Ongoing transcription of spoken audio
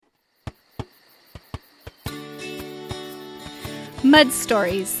Mud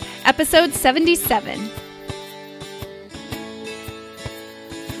Stories, Episode 77.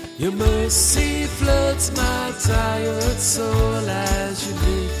 Your mercy floods my tired soul as you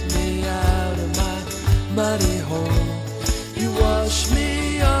lift me out of my muddy hole. You wash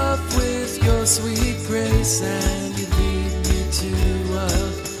me off with your sweet grace and you lead me to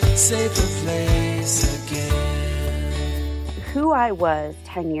a safer place again. Who I was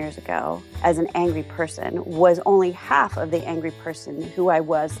 10 years ago as an angry person was only half of the angry person who I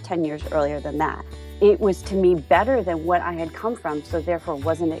was 10 years earlier than that. It was to me better than what I had come from, so therefore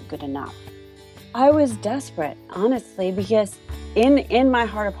wasn't it good enough? I was desperate, honestly, because in my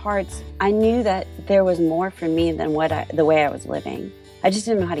heart of hearts, I knew that there was more for me than the way I was living. I just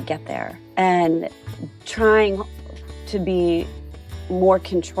didn't know how to get there. And trying to be more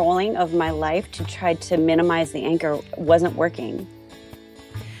controlling of my life to try to minimize the anger wasn't working.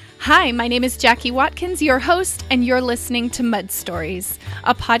 Hi, my name is Jackie Watkins, your host, and you're listening to Mud Stories,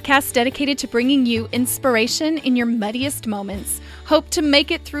 a podcast dedicated to bringing you inspiration in your muddiest moments, hope to make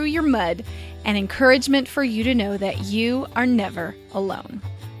it through your mud, and encouragement for you to know that you are never alone.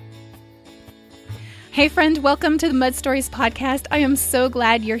 Hey friend, welcome to the Mud Stories podcast. I am so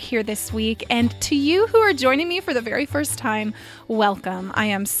glad you're here this week. And to you who are joining me for the very first time, welcome. I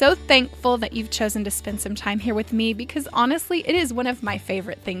am so thankful that you've chosen to spend some time here with me because honestly, it is one of my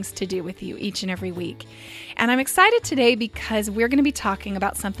favorite things to do with you each and every week. And I'm excited today because we're going to be talking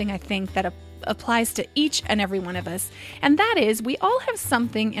about something I think that applies to each and every one of us, and that is we all have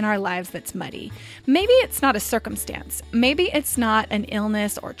something in our lives that's muddy. Maybe it's not a circumstance, maybe it's not an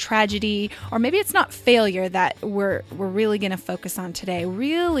illness or tragedy, or maybe it's not failure that we're really going to focus on today.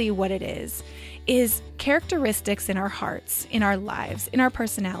 Really what it is characteristics in our hearts, in our lives, in our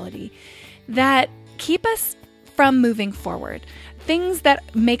personality that keep us from moving forward. Things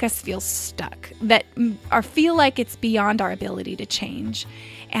that make us feel stuck, that feel like it's beyond our ability to change.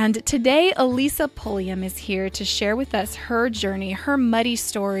 And today, Elisa Pulliam is here to share with us her journey, her muddy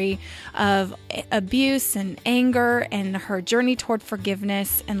story of abuse and anger and her journey toward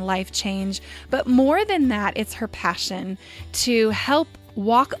forgiveness and life change. But more than that, it's her passion to help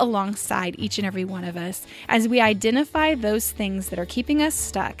walk alongside each and every one of us as we identify those things that are keeping us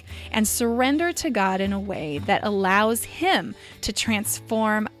stuck and surrender to God in a way that allows Him to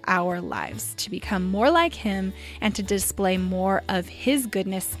transform our lives, to become more like Him and to display more of His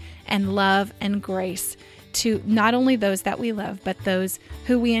goodness and love and grace to not only those that we love, but those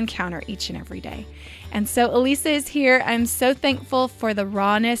who we encounter each and every day. And so Elisa is here. I'm so thankful for the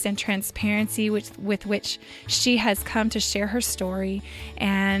rawness and transparency with which she has come to share her story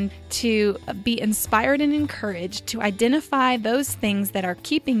and to be inspired and encouraged to identify those things that are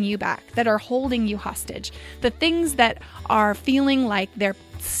keeping you back, that are holding you hostage, the things that are feeling like they're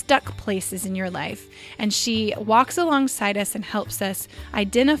stuck places in your life. And she walks alongside us and helps us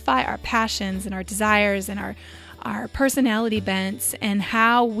identify our passions and our desires and our personality bents and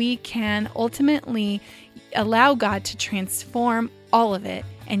how we can ultimately allow God to transform all of it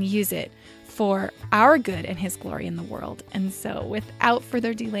and use it for our good and His glory in the world. And so without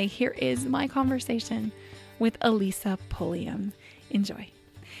further delay, here is my conversation with Elisa Pulliam. Enjoy.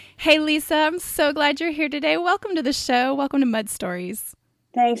 Hey, Lisa, I'm so glad you're here today. Welcome to the show. Welcome to Mud Stories.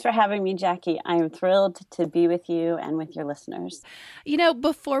 Thanks for having me, Jackie. I am thrilled to be with you and with your listeners. You know,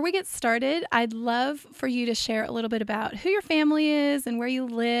 before we get started, I'd love for you to share a little bit about who your family is and where you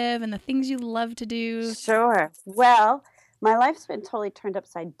live and the things you love to do. Sure. Well, my life's been totally turned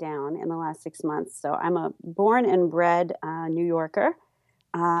upside down in the last 6 months. So I'm a born and bred New Yorker,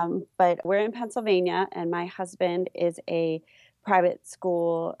 but we're in Pennsylvania, and my husband is a private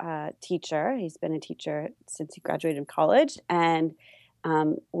school teacher. He's been a teacher since he graduated college, and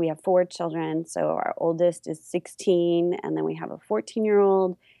we have 4 children. So our oldest is 16, and then we have a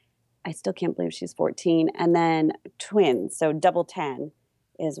 14-year-old. I still can't believe she's 14. And then twins. So double 10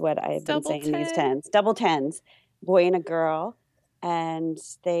 is what I've been saying these tens. Double tens, boy and a girl. And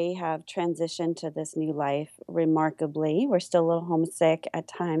they have transitioned to this new life remarkably. We're still a little homesick at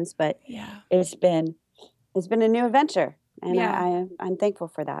times, but it's been a new adventure. And I'm thankful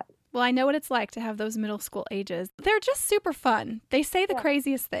for that. Well, I know what it's like to have those middle school ages. They're just super fun. They say the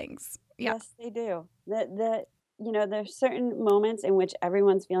craziest things. Yeah. Yes, they do. There's certain moments in which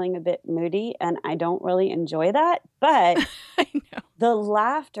everyone's feeling a bit moody, and I don't really enjoy that. But I know. The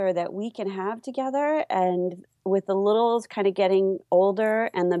laughter that we can have together, and with the littles kind of getting older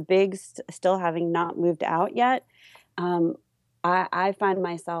and the bigs still having not moved out yet, I find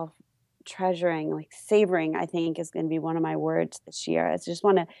myself treasuring, like savoring, I think is going to be one of my words this year. I just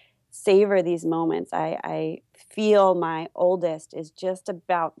want to savor these moments. I feel my oldest is just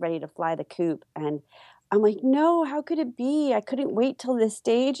about ready to fly the coop, and I'm like, no, how could it be? I couldn't wait till this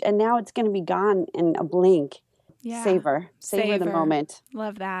stage, and now it's going to be gone in a blink. Yeah. Savor the moment.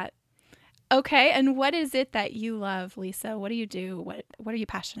 Love that. Okay, and what is it that you love, Lisa? What do you do? What are you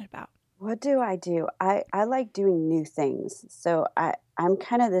passionate about? What do? I like doing new things. So I'm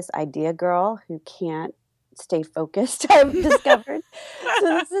kind of this idea girl who can't stay focused, I've discovered.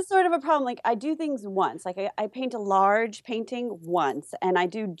 So this is sort of a problem. Like I do things once. Like I paint a large painting once, and I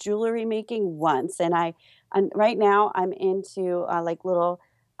do jewelry making once. And right now I'm into like little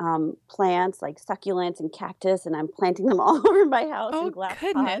plants like succulents and cactus, and I'm planting them all over my house in Oh, glass pots.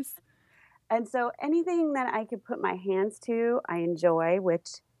 goodness. And so anything that I could put my hands to, I enjoy, which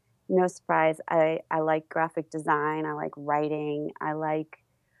no surprise, I like graphic design, I like writing, I like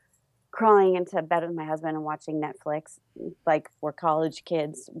crawling into bed with my husband and watching Netflix like we're college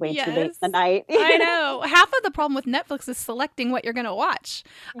kids way too late in the Yes. night. I know. Half of the problem with Netflix is selecting what you're going to watch.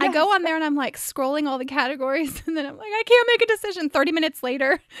 I Yes, go on there and I'm like scrolling all the categories and then I'm like, I can't make a decision 30 minutes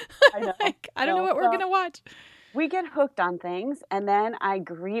later. I know. Like, I don't know No, what we're well, going to watch. we get hooked on things and then I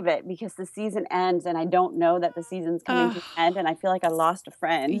grieve it because the season ends and I don't know that the season's coming to Oh, an end and I feel like I lost a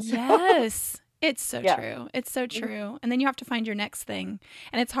friend. yes. It's so Yeah. true. It's so Mhm. true. And then you have to find your next thing.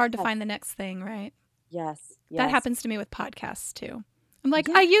 And it's hard to Yes. find the next thing, right? Yes. That Yes. happens to me with podcasts too. I'm like,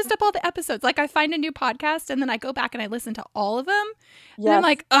 Yeah. I used up all the episodes. Like, I find a new podcast and then I go back and I listen to all of them. And I'm Yes.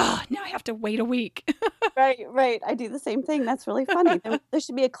 like, oh, now I have to wait a week. Right. I do the same thing. That's really funny. There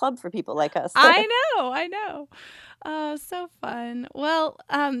should be a club for people like us. I know. Oh, so fun. Well,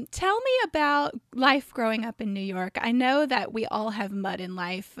 tell me about life growing up in New York. I know that we all have mud in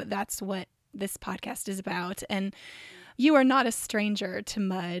life. That's what this podcast is about. And you are not a stranger to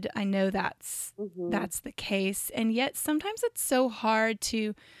mud. I know Mhm. that's the case. And yet sometimes it's so hard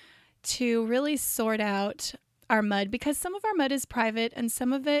to really sort out our mud because some of our mud is private and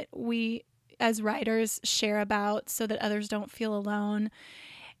some of it we as writers share about so that others don't feel alone.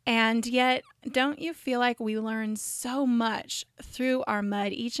 And yet, don't you feel like we learn so much through our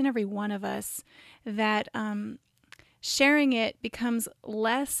mud, each and every one of us, that sharing it becomes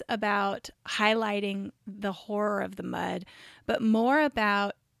less about highlighting the horror of the mud, but more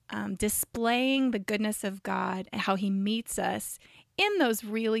about displaying the goodness of God and how He meets us in those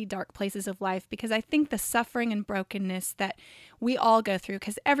really dark places of life? Because I think the suffering and brokenness that we all go through,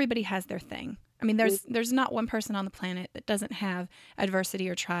 because everybody has their thing. I mean, there's not one person on the planet that doesn't have adversity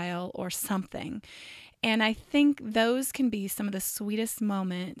or trial or something. And I think those can be some of the sweetest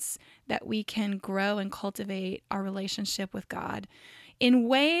moments that we can grow and cultivate our relationship with God in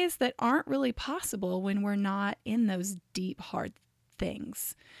ways that aren't really possible when we're not in those deep, hard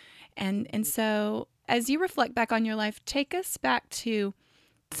things. And so as you reflect back on your life, take us back to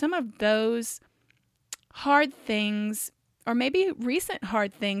some of those hard things, or maybe recent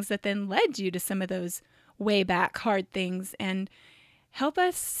hard things that then led you to some of those way back hard things, and help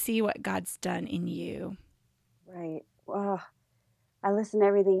us see what God's done in you. Right. Well, I listen to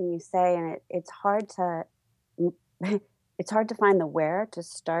everything you say, and it's hard to it's hard to find the where to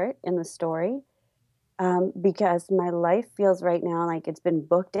start in the story because my life feels right now like it's been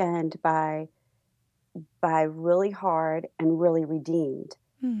bookend by really hard and really redeemed.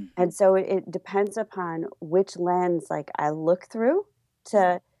 Hmm. And so it depends upon which lens like I look through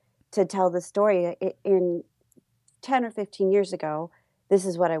to tell the story. In 10 or 15 years ago, this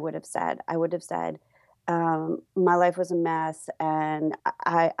is what I would have said. I would have said, my life was a mess, and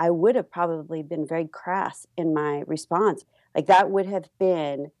I would have probably been very crass in my response. Like that would have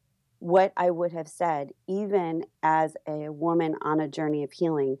been what I would have said, even as a woman on a journey of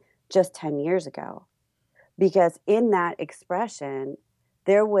healing just 10 years ago. Because in that expression,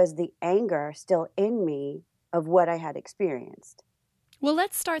 there was the anger still in me of what I had experienced. Well,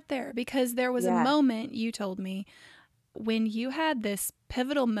 let's start there, because there was a Yeah. moment, you told me, when you had this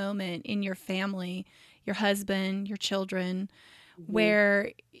pivotal moment in your family, your husband, your children, Mhm.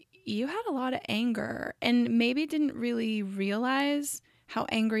 where you had a lot of anger and maybe didn't really realize how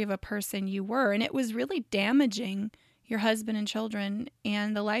angry of a person you were. And it was really damaging your husband and children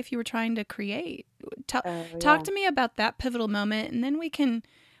and the life you were trying to create. Talk Yeah. to me about that pivotal moment, and then we can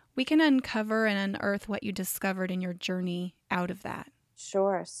uncover and unearth what you discovered in your journey out of that.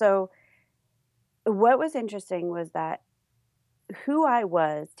 Sure. So what was interesting was that who I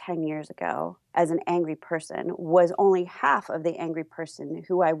was 10 years ago as an angry person was only half of the angry person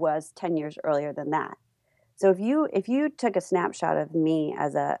who I was 10 years earlier than that. So if you took a snapshot of me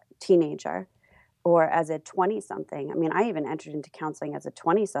as a teenager or as a 20 something, I mean, I even entered into counseling as a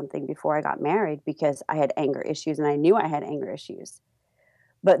 20 something before I got married because I had anger issues and I knew I had anger issues.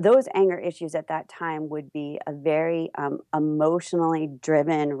 But those anger issues at that time would be a very emotionally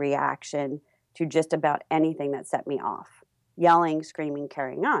driven reaction to just about anything that set me off. Yelling, screaming,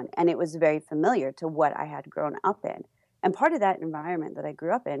 carrying on. And it was very familiar to what I had grown up in. And part of that environment that I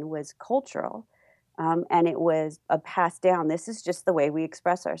grew up in was cultural. And it was a passed down. This is just the way we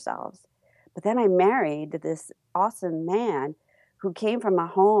express ourselves. But then I married this awesome man who came from a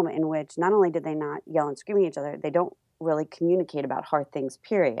home in which not only did they not yell and scream at each other, they don't really communicate about hard things,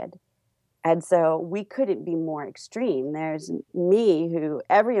 period. And so we couldn't be more extreme. There's me who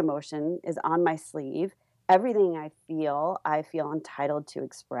every emotion is on my sleeve. Everything I feel entitled to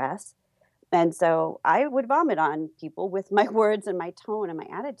express. And so I would vomit on people with my words and my tone and my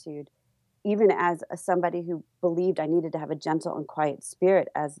attitude, even as somebody who believed I needed to have a gentle and quiet spirit,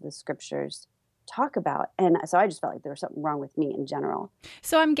 as the scriptures talk about. And so I just felt like there was something wrong with me in general.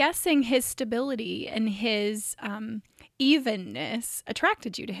 So I'm guessing his stability and his evenness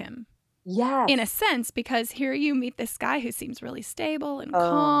attracted you to him. Yes. In a sense, because here you meet this guy who seems really stable and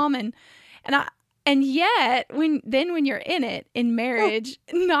calm, and yet when you're in it in marriage,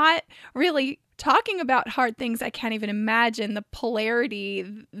 not really talking about hard things, I can't even imagine the polarity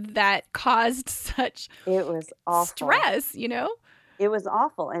that caused such it was awful stress, you know? It was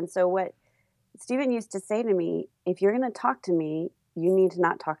awful. And so what Stephen used to say to me, if you're going to talk to me, you need to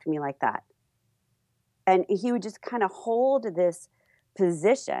not talk to me like that. And he would just kind of hold this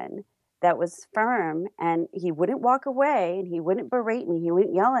position that was firm, and he wouldn't walk away, and he wouldn't berate me, he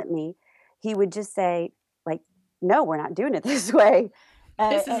wouldn't yell at me. He would just say, like, no, we're not doing it this way.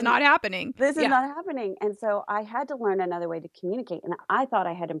 This is not happening. This is not happening. And so I had to learn another way to communicate. And I thought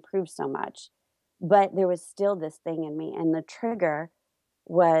I had improved so much, but there was still this thing in me. And the trigger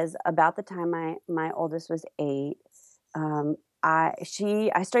was about the time my oldest was 8. I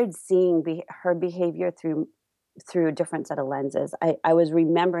started seeing her behavior through a different set of lenses. I was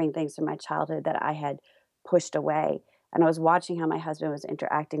remembering things from my childhood that I had pushed away. And I was watching how my husband was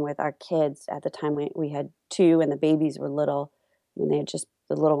interacting with our kids. At the time we had 2 and the babies were little. I mean,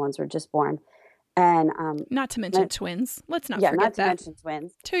 the little ones were just born. And not to mention twins. Let's not forget not that. to mention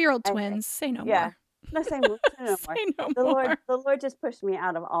twins. 2-year-old twins. Say no more. No, say no more. Say no more. The Lord just pushed me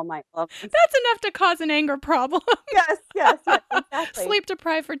out of all my love. That's enough to cause an anger problem. Yes, exactly. Sleep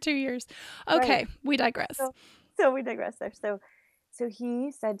deprived for 2 years. Okay, right. We digress. So we digress there. So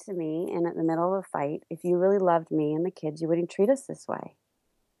he said to me, and in the middle of a fight, if you really loved me and the kids, you wouldn't treat us this way.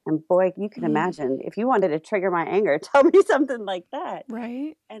 And boy, you can imagine, if you wanted to trigger my anger, tell me something like that.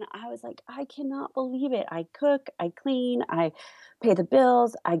 Right. And I was like, I cannot believe it. I cook, I clean, I pay the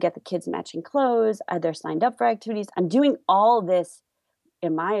bills, I get the kids matching clothes, they're signed up for activities. I'm doing all this,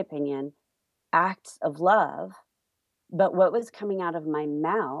 in my opinion, acts of love. But what was coming out of my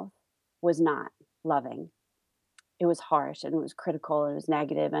mouth was not loving. It was harsh, and it was critical, and it was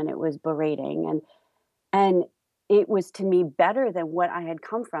negative, and it was berating, and it was to me better than what I had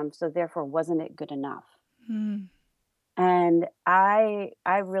come from. So therefore, wasn't it good enough? And I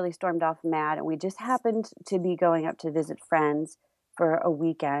really stormed off mad, and we just happened to be going up to visit friends for a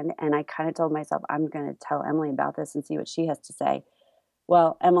weekend. And I kind of told myself, I'm going to tell Emily about this and see what she has to say.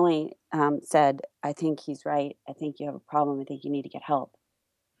 Well, Emily said, I think he's right. I think you have a problem. I think you need to get help.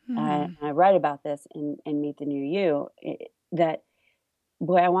 And I write about this in Meet the New You, that,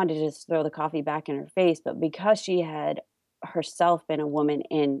 boy, I wanted to just throw the coffee back in her face. But because she had herself been a woman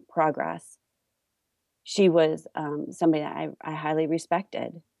in progress, she was somebody that I highly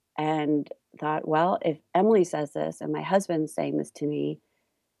respected, and thought, well, if Emily says this and my husband's saying this to me,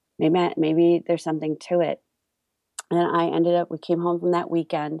 maybe there's something to it. And we came home from that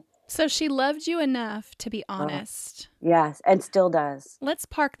weekend. So she loved you enough to be honest. Yes, and still does. Let's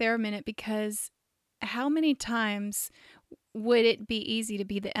park there a minute, because how many times would it be easy to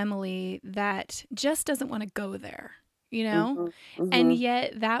be the Emily that just doesn't want to go there, you know? And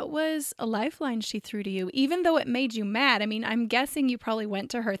yet that was a lifeline she threw to you, even though it made you mad. I mean, I'm guessing you probably went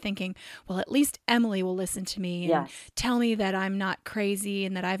to her thinking, well, at least Emily will listen to me and tell me that I'm not crazy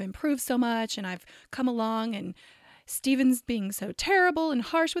and that I've improved so much and I've come along, and Stephen's being so terrible and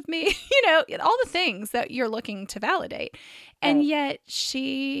harsh with me, you know, all the things that you're looking to validate. And yet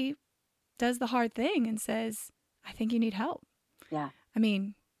she does the hard thing and says, I think you need help. Yeah. I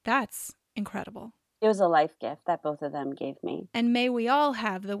mean, that's incredible. It was a life gift that both of them gave me. And may we all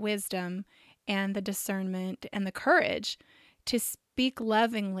have the wisdom and the discernment and the courage to speak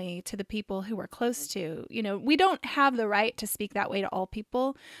lovingly to the people who we're close to. You know, we don't have the right to speak that way to all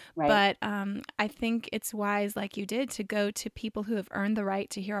people, but I think it's wise, like you did, to go to people who have earned the right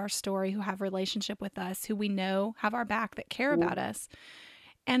to hear our story, who have a relationship with us, who we know have our back, that care about us,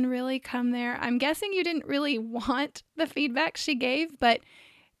 and really come there. I'm guessing you didn't really want the feedback she gave, but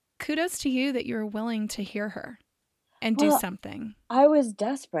kudos to you that you're willing to hear her. and do Well, something. I was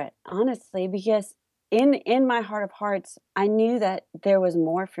desperate, honestly, because in my heart of hearts, I knew that there was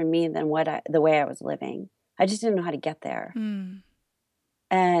more for me than the way I was living. I just didn't know how to get there. Mm,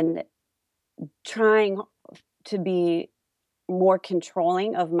 And trying to be more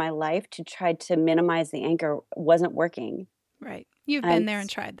controlling of my life to try to minimize the anger wasn't working. right. You've been And there and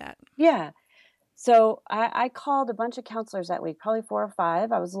tried that. yeah. So I called a bunch of counselors that week, probably 4 or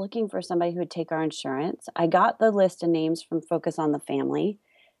 5. I was looking for somebody who would take our insurance. I got the list of names from Focus on the Family.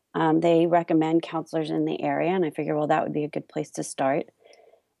 They recommend counselors in the area, and I figured, well, that would be a good place to start.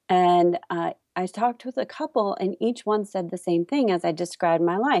 And I talked with a couple, and each one said the same thing as I described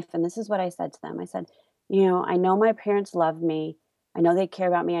my life. And this is what I said to them. I said, I know my parents love me. I know they care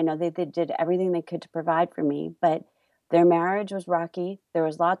about me. I know they did everything they could to provide for me, but their marriage was rocky. There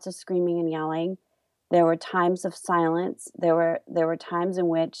was lots of screaming and yelling. There were times of silence. There were times in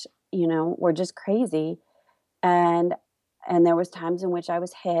which, we're just crazy. And there was times in which I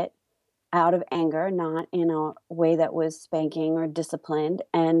was hit out of anger, not in a way that was spanking or disciplined.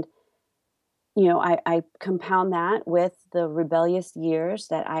 And I compound that with the rebellious years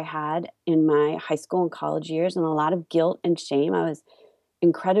that I had in my high school and college years, and a lot of guilt and shame. I was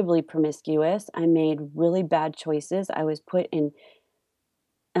incredibly promiscuous. I made really bad choices. I was put in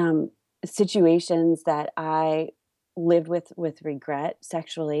situations that I lived with regret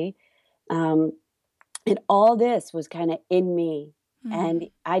sexually. Um, and all this was kind of in me. And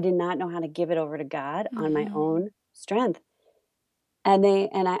I did not know how to give it over to God on my own strength. And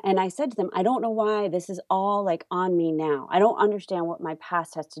I said to them, I don't know why this is all like on me now. I don't understand what my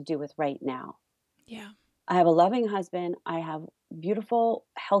past has to do with right now. Yeah. I have a loving husband. I have beautiful,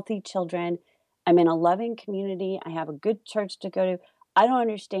 healthy children. I'm in a loving community. I have a good church to go to. I don't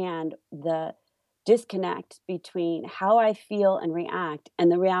understand the disconnect between how I feel and react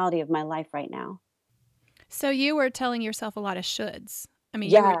and the reality of my life right now. So you were telling yourself a lot of shoulds. I mean,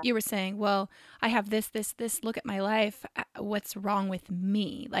 Yeah. you were saying, well, I have this, look at my life. What's wrong with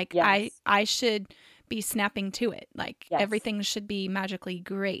me? Like Yes. I should be snapping to it. Like Yes. everything should be magically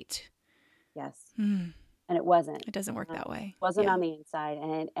great. Yes. Mm. And it wasn't. It doesn't work that way. It wasn't Yeah. on the inside,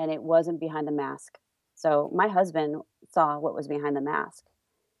 and it wasn't behind the mask. So my husband saw what was behind the mask.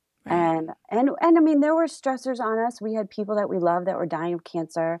 Right. And I mean, there were stressors on us. We had people that we loved that were dying of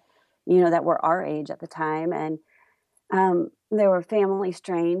cancer, that were our age at the time. And there were family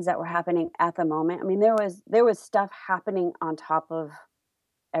strains that were happening at the moment. I mean, there was stuff happening on top of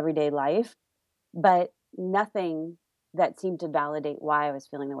everyday life, but nothing that seemed to validate why I was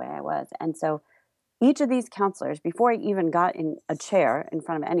feeling the way I was. And so each of these counselors, before I even got in a chair in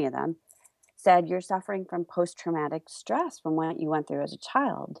front of any of them, said, you're suffering from post-traumatic stress from what you went through as a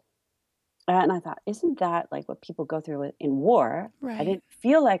child. And I thought, isn't that like what people go through in war? Right. I didn't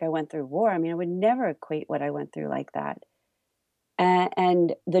feel like I went through war. I mean, I would never equate what I went through like that.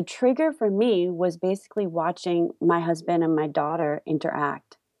 And the trigger for me was basically watching my husband and my daughter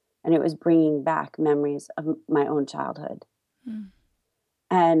interact. And it was bringing back memories of my own childhood. Mm.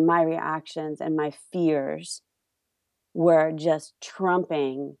 And my reactions and my fears were just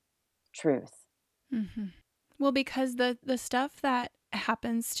trumping truth. Mm-hmm. Well, because the stuff that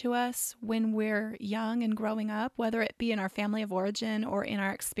happens to us when we're young and growing up, whether it be in our family of origin or in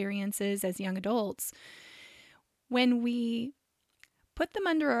our experiences as young adults, when we put them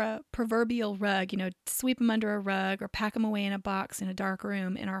under a proverbial rug, sweep them under a rug or pack them away in a box in a dark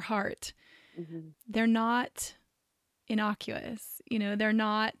room in our heart, they're not innocuous. They're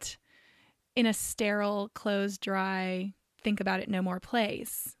not in a sterile, closed, dry, think about it no more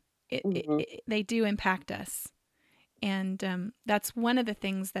place. They do impact us. And that's one of the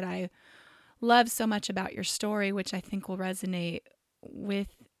things that I love so much about your story, which I think will resonate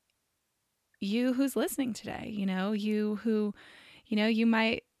with you who's listening today. You who, you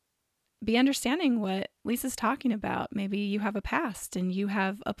might be understanding what Lisa's talking about. Maybe you have a past and you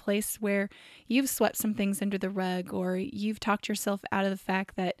have a place where you've swept some things under the rug, or you've talked yourself out of the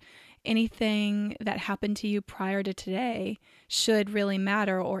fact that anything that happened to you prior to today should really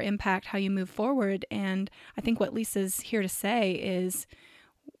matter or impact how you move forward. And I think what Lisa's here to say is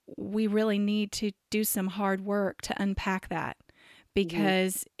we really need to do some hard work to unpack that,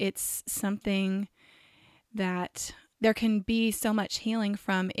 because it's something that there can be so much healing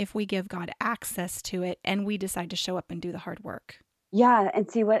from if we give God access to it and we decide to show up and do the hard work. Yeah.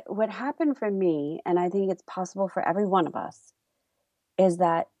 And see what happened for me, and I think it's possible for every one of us, is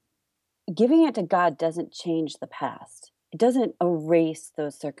that giving it to God doesn't change the past. It doesn't erase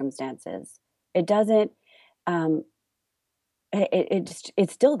those circumstances. It doesn't,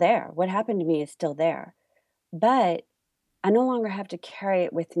 it's still there. What happened to me is still there. But I no longer have to carry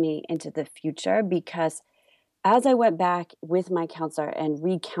it with me into the future, because as I went back with my counselor and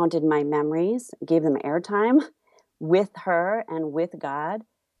recounted my memories, gave them airtime with her and with God,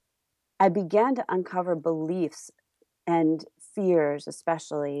 I began to uncover beliefs and fears,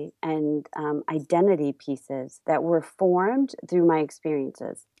 especially, and identity pieces that were formed through my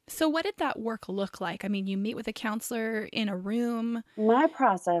experiences. So, what did that work look like? I mean, you meet with a counselor in a room. My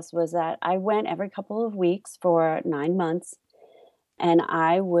process was that I went every couple of weeks for 9 months, and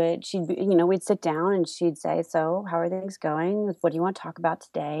we'd sit down and she'd say, "So, how are things going? What do you want to talk about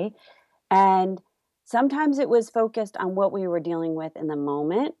today?" And sometimes it was focused on what we were dealing with in the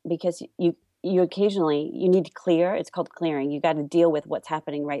moment, because you occasionally you need to clear. It's called clearing. You got to deal with what's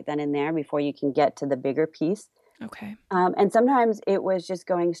happening right then and there before you can get to the bigger piece. Okay. And sometimes it was just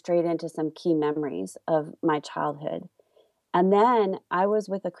going straight into some key memories of my childhood. And then I was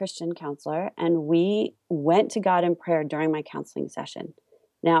with a Christian counselor, and we went to God in prayer during my counseling session.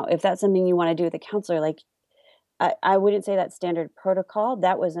 Now, if that's something you want to do with a counselor, like, I wouldn't say that's standard protocol.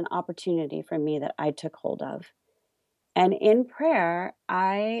 That was an opportunity for me that I took hold of. And in prayer,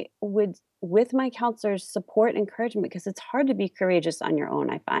 I would, with my counselor's support and encouragement, because it's hard to be courageous on your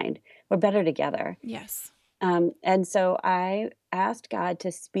own, I find. We're better together. Yes. And so I asked God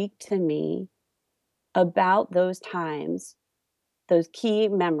to speak to me about those times, those key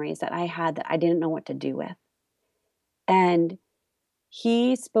memories that I had that I didn't know what to do with. And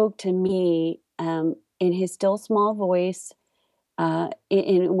he spoke to me in his still small voice.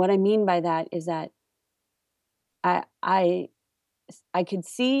 In what I mean by that is that I could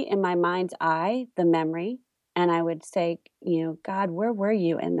see in my mind's eye the memory, and I would say, God, where were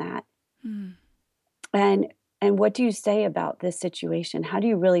you in that? Mm. And what do you say about this situation? How do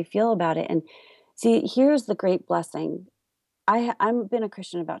you really feel about it? And see, here's the great blessing. I've been a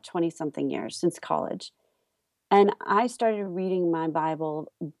Christian about 20 something years, since college. And I started reading my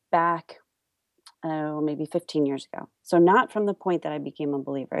Bible back, maybe 15 years ago. So not from the point that I became a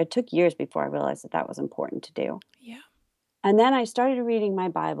believer. It took years before I realized that that was important to do. Yeah. And then I started reading my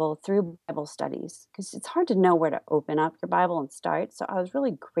Bible through Bible studies, because it's hard to know where to open up your Bible and start. So I was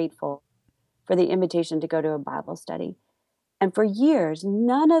really grateful for the invitation to go to a Bible study. And for years,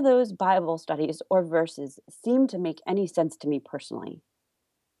 none of those Bible studies or verses seemed to make any sense to me personally.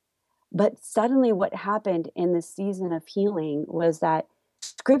 But suddenly what happened in this season of healing was that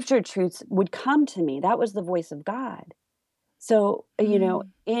scripture truths would come to me. That was the voice of God. So,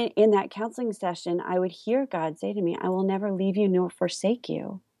 in that counseling session, I would hear God say to me, "I will never leave you nor forsake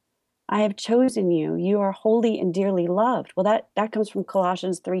you. I have chosen you. You are holy and dearly loved." Well, that comes from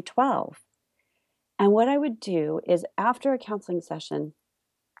Colossians 3:12. And what I would do is, after a counseling session,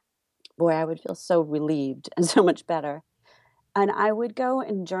 boy, I would feel so relieved and so much better. And I would go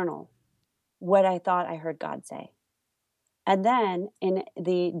and journal what I thought I heard God say. And then in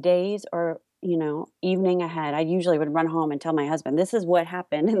the days or, evening ahead, I usually would run home and tell my husband, "This is what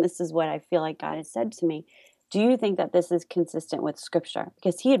happened, and this is what I feel like God has said to me. Do you think that this is consistent with scripture?"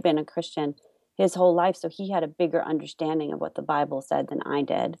 Because he had been a Christian his whole life, so he had a bigger understanding of what the Bible said than I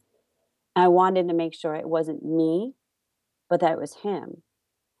did. I wanted to make sure it wasn't me, but that it was him,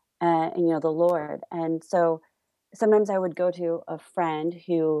 and the Lord. And so sometimes I would go to a friend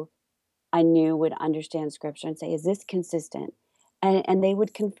who I knew would understand scripture and say, "Is this consistent?" And they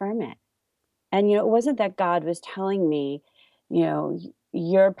would confirm it. And, it wasn't that God was telling me,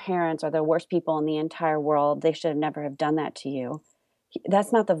 your parents are the worst people in the entire world. They should have never have done that to you.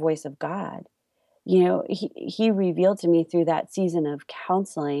 That's not the voice of God. He revealed to me through that season of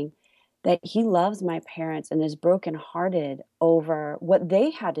counseling that he loves my parents and is brokenhearted over what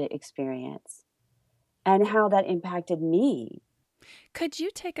they had to experience and how that impacted me. Could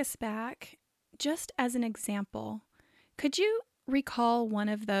you take us back, just as an example? Could you recall one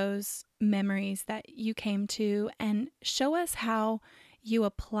of those memories that you came to and show us how you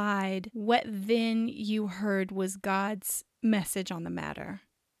applied what then you heard was God's message on the matter?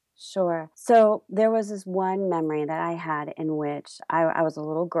 Sure. So there was this one memory that I had in which I was a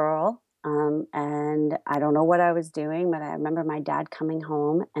little girl, and I don't know what I was doing, but I remember my dad coming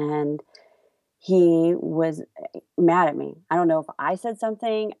home, and he was mad at me. I don't know if I said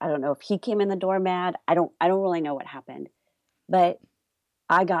something. I don't know if he came in the door mad. I don't really know what happened. But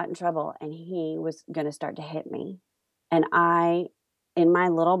I got in trouble, and he was going to start to hit me. And I, in my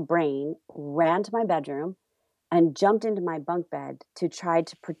little brain, ran to my bedroom and jumped into my bunk bed to try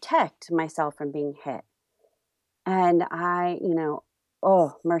to protect myself from being hit. And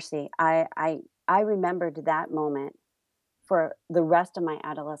oh, mercy. I remembered that moment for the rest of my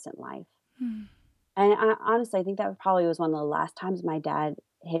adolescent life. Hmm. And honestly, I think that probably was one of the last times my dad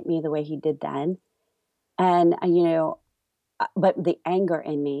hit me the way he did then. And, but the anger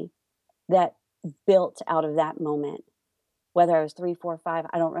in me that built out of that moment, whether I was 3, 4, 5,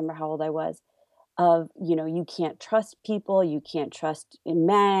 I don't remember how old I was, of, you can't trust people, you can't trust in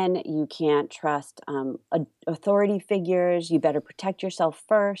men, you can't trust authority figures, you better protect yourself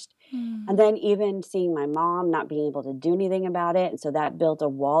first. And Mm. then even seeing my mom not being able to do anything about it. And so that built a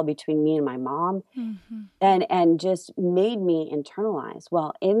wall between me and my mom Mhm. and just made me internalize.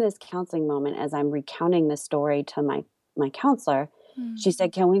 Well, in this counseling moment, as I'm recounting the story to my counselor, Mm. she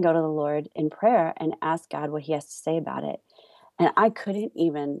said, "Can we go to the Lord in prayer and ask God what he has to say about it?" And I couldn't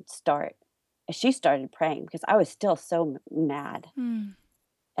even start. She started praying because I was still so mad. Mm.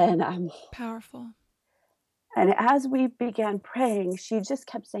 And Powerful. and as we began praying, she just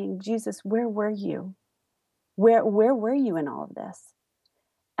kept saying, "Jesus, where were you? Where were you in all of this?"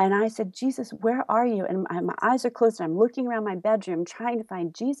 And I said, "Jesus, where are you?" And my eyes are closed and I'm looking around my bedroom trying to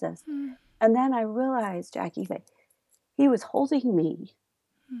find Jesus. Mm. And then I realized, Jackie, that he was holding me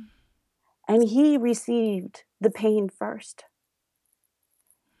Mm. and he received the pain first.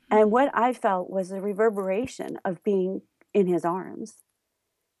 And what I felt was a reverberation of being in his arms.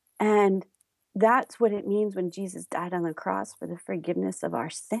 And that's what it means when Jesus died on the cross for the forgiveness of our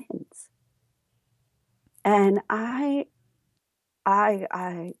sins. And I,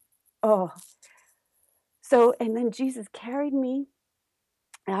 oh, so, and then Jesus carried me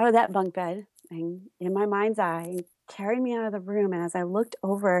out of that bunk bed and in my mind's eye, and carried me out of the room. And as I looked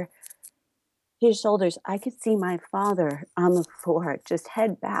over his shoulders, I could see my father on the floor, just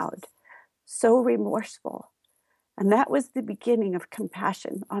head bowed, so remorseful. And that was the beginning of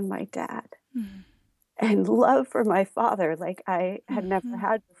compassion on my dad Mm. and love for my father like I had never Mhm.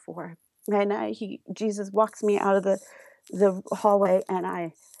 had before. And Jesus walks me out of the hallway, and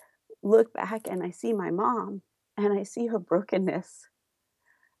I look back and I see my mom and I see her brokenness.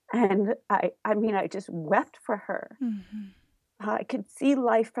 And I mean, I just wept for her. Mhm. I could see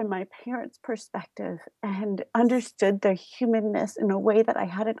life from my parents' perspective and understood their humanness in a way that I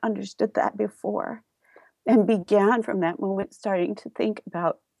hadn't understood that before. And began from that moment starting to think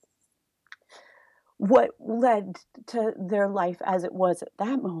about what led to their life as it was at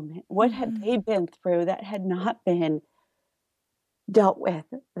that moment. What had Mhm. they been through that had not been dealt with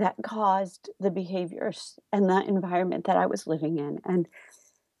that caused the behaviors and the environment that I was living in?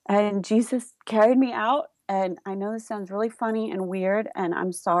 And Jesus carried me out, and I know this sounds really funny and weird, and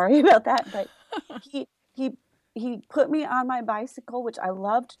I'm sorry about that, but he he he put me on my bicycle, which I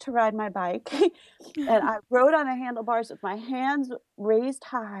loved to ride my bike, and I rode on the handlebars with my hands raised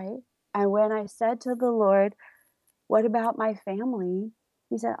high, and when I said to the Lord, "What about my family?"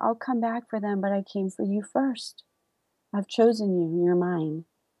 He said, "I'll come back for them, but I came for you first. I've chosen you, you're mine."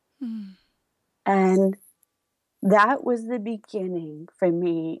 Mm. And that was the beginning for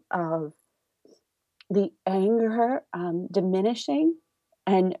me of the anger, diminishing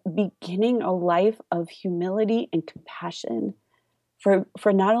and beginning a life of humility and compassion for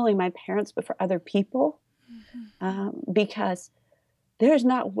not only my parents, but for other people. Mhm. Because there's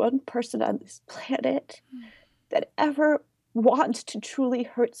not one person on this planet Mm. that ever wants to truly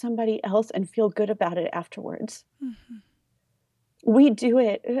hurt somebody else and feel good about it afterwards. Mhm. We do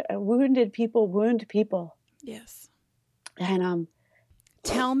it. Wounded people wound people. Yes. And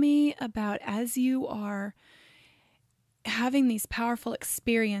Tell me about, as you are having these powerful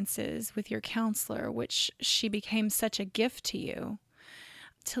experiences with your counselor, which she became such a gift to you,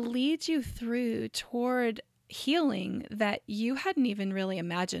 to lead you through toward healing that you hadn't even really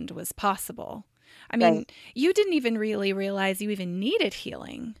imagined was possible. I mean, right, you didn't even really realize you even needed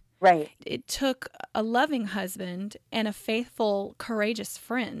healing. right. It took a loving husband and a faithful, courageous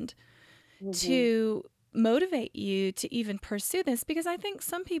friend Hmm. to motivate you to even pursue this, because I think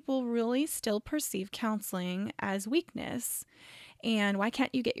some people really still perceive counseling as weakness. And why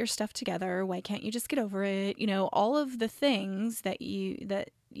can't you get your stuff together? Why can't you just get over it? You know, all of the things that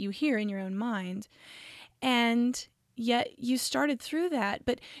you hear in your own mind. And yet you started through that,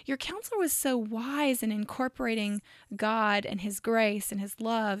 but your counselor was so wise in incorporating God and his grace and his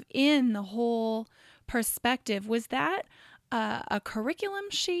love in the whole perspective. Was that a curriculum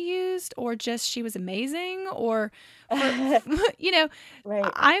she used, or just she was amazing, or for you know, Right.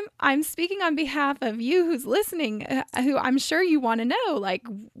 I'm speaking on behalf of you who's listening, who I'm sure you want to know, like,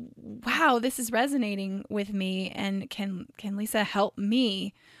 wow, this is resonating with me, and can Lisa help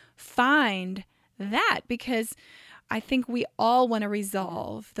me find that? Because I think we all want to Yeah.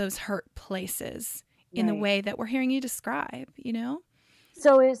 resolve those hurt places in the Right. way that we're hearing you describe, you know?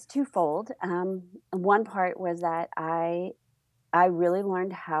 So it's twofold. One part was that I really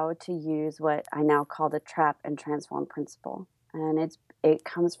learned how to use what I now call the trap and transform principle, and it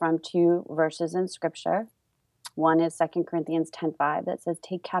comes from two verses in Scripture. One is 2 Corinthians 10:5 that says,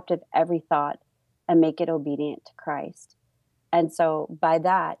 "Take captive every thought and make it obedient to Christ. And so by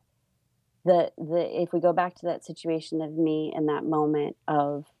that, if we go back to that situation of me in that moment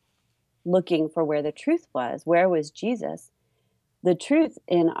of looking for where the truth was, where was Jesus? The truth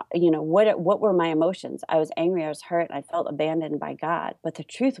in, what were my emotions? I was angry, I was hurt, I felt abandoned by God. But the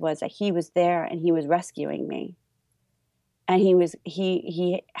truth was that he was there and he was rescuing me. And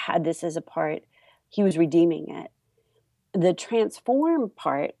he had this as a part, he was redeeming it. The transform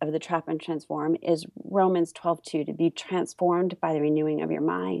part of the trap and transform is Romans 12:2, to be transformed by the renewing of your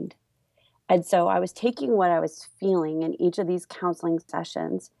mind. And so I was taking what I was feeling in each of these counseling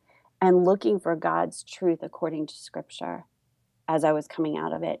sessions and looking for God's truth according to Scripture as I was coming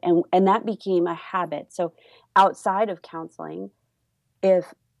out of it. And that became a habit. So outside of counseling,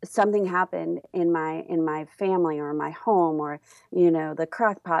 if something happened in my family or my home, or the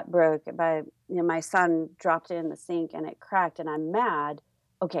crock pot broke, my son dropped it in the sink and it cracked and I'm mad.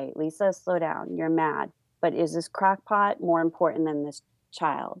 Okay, Lisa, slow down. You're mad. But is this crock pot more important than this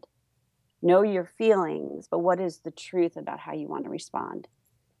child? Know your feelings, but what is the truth about how you want to respond?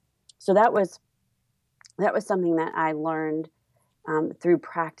 So that was something that I learned through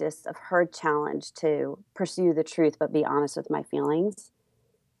practice of her challenge to pursue the truth, but be honest with my feelings.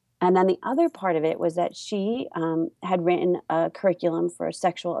 And then the other part of it was that she had written a curriculum for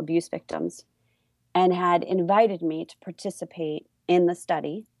sexual abuse victims and had invited me to participate in the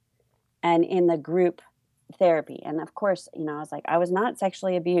study and in the group therapy. And of course, I was like, I was not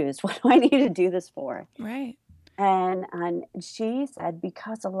sexually abused. What do I need to do this for? Right. And she said,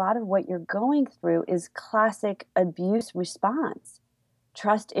 because a lot of what you're going through is classic abuse response.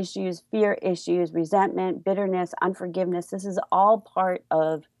 Trust issues, fear issues, resentment, bitterness, unforgiveness. This is all part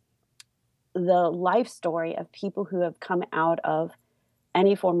of the life story of people who have come out of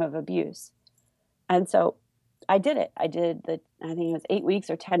any form of abuse. And so I did it. I think it was 8 weeks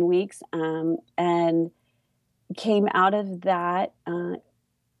or 10 weeks, and came out of that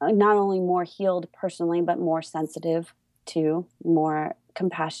not only more healed personally, but more sensitive too, more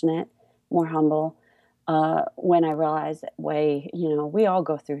compassionate, more humble. When I realized that we all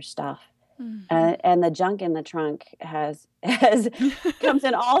go through stuff. Mm-hmm. And the junk in the trunk has comes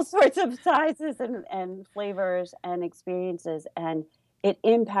in all sorts of sizes and flavors and experiences, and it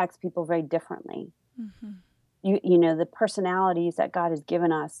impacts people very differently. Mm-hmm. The personalities that God has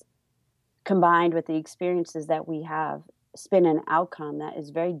given us, combined with the experiences that we have, spin an outcome that is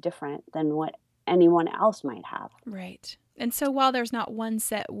very different than what anyone else might have. Right. And so while there's not one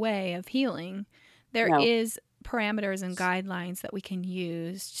set way of healing, there is parameters and guidelines that we can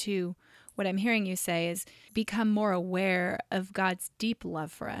use to, what I'm hearing you say is, become more aware of God's deep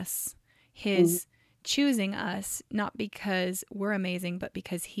love for us, his choosing us, not because we're amazing, but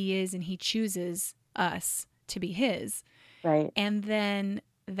because he is, and he chooses us to be his. Right. And then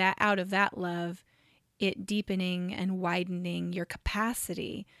that out of that love, it deepening and widening your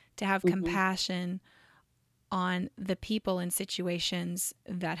capacity to have compassion on the people and situations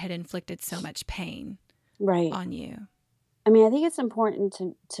that had inflicted so much pain on you. I mean, I think it's important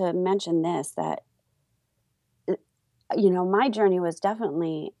to mention this, that, my journey was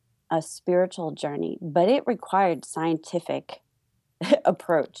definitely a spiritual journey, but it required scientific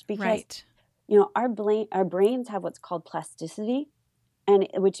approach because, our brains have what's called plasticity, and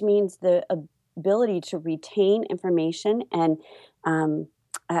which means the ability to retain information. And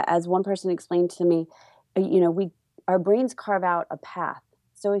as one person explained to me, our brains carve out a path.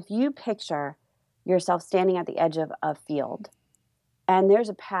 So if you picture yourself standing at the edge of a field, and there's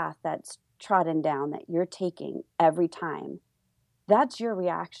a path that's trodden down that you're taking every time, that's your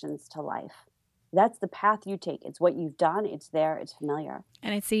reactions to life. That's the path you take. It's what you've done. It's there. It's familiar.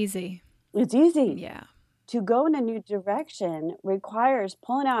 And it's easy. It's easy. Yeah. To go in a new direction requires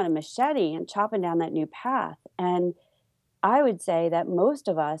pulling out a machete and chopping down that new path. And I would say that most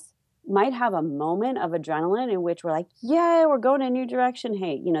of us might have a moment of adrenaline in which we're like, yeah, we're going in a new direction.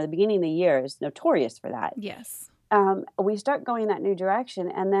 Hey, the beginning of the year is notorious for that. Yes. We start going that new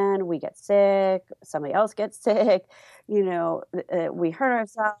direction, and then we get sick. Somebody else gets sick. We hurt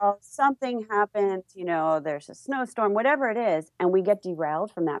ourselves. Something happens. There's a snowstorm, whatever it is, and we get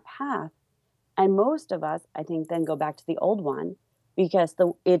derailed from that path. And most of us, I think, then go back to the old one because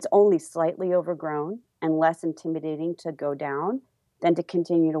it's only slightly overgrown and less intimidating to go down than to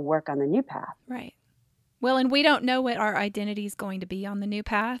continue to work on the new path. Right. Well, and we don't know what our identity is going to be on the new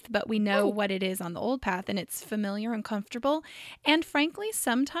path, but we know what it is on the old path, and it's familiar and comfortable. And frankly,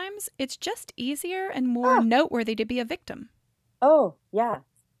 sometimes it's just easier and more noteworthy to be a victim. Oh, yeah.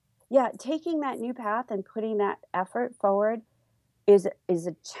 Yeah, taking that new path and putting that effort forward is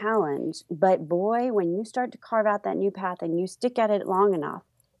a challenge. But boy, when you start to carve out that new path and you stick at it long enough,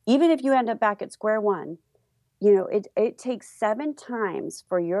 even if you end up back at square one, it takes 7 times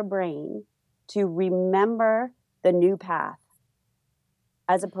for your brain to remember the new path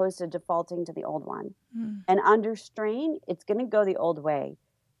as opposed to defaulting to the old one. Mm. And under strain, it's going to go the old way.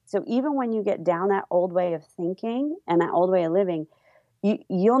 So even when you get down that old way of thinking and that old way of living,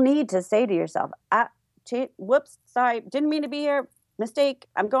 you'll need to say to yourself, whoops, sorry, didn't mean to be here. Mistake.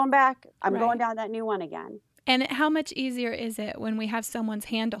 I'm going back. I'm going down that new one again. And how much easier is it when we have someone's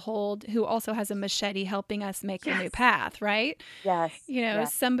hand to hold who also has a machete helping us make the new path, right?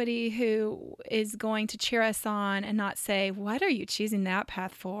 Yes. Somebody who is going to cheer us on and not say, what are you choosing that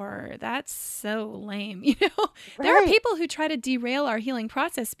path for? That's so lame. There are people who try to derail our healing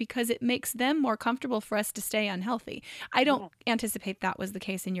process because it makes them more comfortable for us to stay unhealthy. I don't anticipate that was the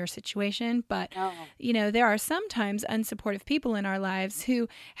case in your situation, but there are sometimes unsupportive people in our lives who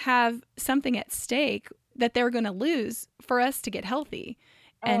have something at stake that they're going to lose for us to get healthy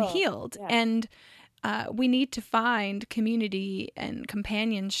and healed. Yeah. And we need to find community and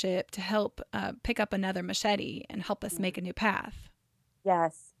companionship to help pick up another machete and help us make a new path.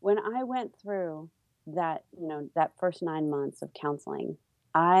 Yes. When I went through that first 9 months of counseling,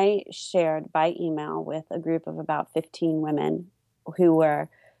 I shared by email with a group of about 15 women who were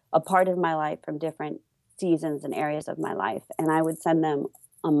a part of my life from different seasons and areas of my life. And I would send them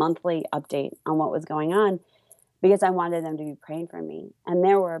a monthly update on what was going on because I wanted them to be praying for me. And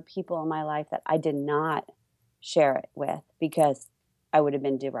there were people in my life that I did not share it with because I would have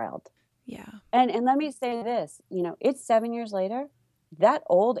been derailed. Yeah. And let me say this, it's 7 years later, that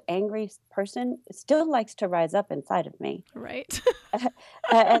old angry person still likes to rise up inside of me. Right.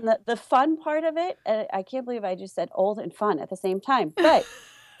 And the fun part of it, I can't believe I just said old and fun at the same time, but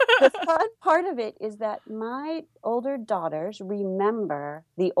the fun part of it is that my older daughters remember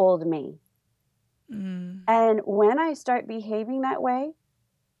the old me. Mm. And when I start behaving that way,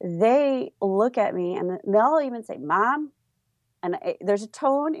 they look at me and they'll even say, Mom. And there's a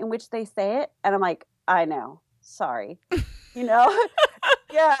tone in which they say it. And I'm like, I know. Sorry. Yeah.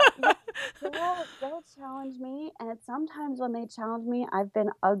 They'll challenge me. And sometimes when they challenge me, I've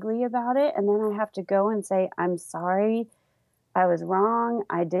been ugly about it. And then I have to go and say, I'm sorry. I was wrong.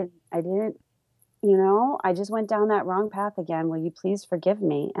 I didn't, I just went down that wrong path again. Will you please forgive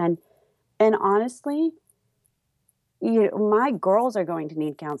me? And honestly, my girls are going to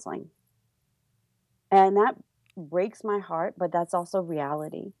need counseling. And that breaks my heart, but that's also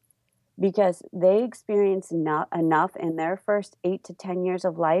reality because they experience enough in their first 8 to 10 years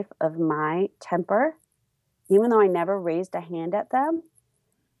of life of my temper, even though I never raised a hand at them,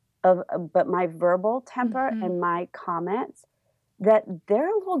 but my verbal temper and my comments, that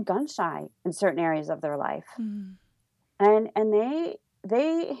they're a little gun shy in certain areas of their life. Mm. And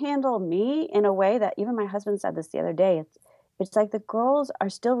they handle me in a way that even my husband said this the other day. It's like the girls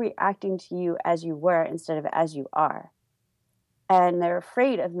are still reacting to you as you were instead of as you are. And they're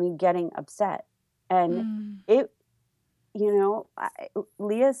afraid of me getting upset. And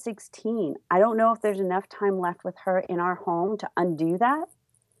Leah's 16. I don't know if there's enough time left with her in our home to undo that.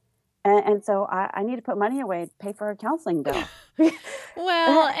 And so I need to put money away to pay for her counseling bill.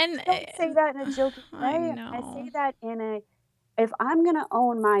 Well, and I don't say that in a joking way. I say that if I'm going to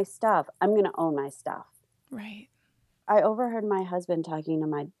own my stuff, I'm going to own my stuff. Right. I overheard my husband talking to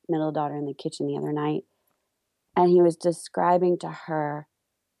my middle daughter in the kitchen the other night, and he was describing to her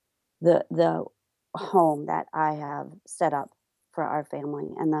the home that I have set up for our family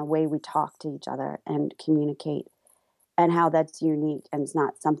and the way we talk to each other and communicate and how that's unique and it's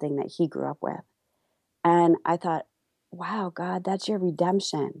not something that he grew up with. And I thought, wow, God, that's your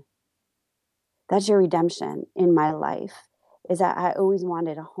redemption. That's your redemption in my life, is that I always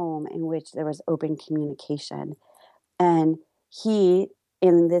wanted a home in which there was open communication. And he,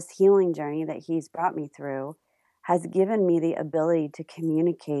 in this healing journey that he's brought me through, has given me the ability to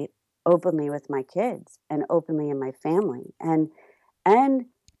communicate openly with my kids and openly in my family and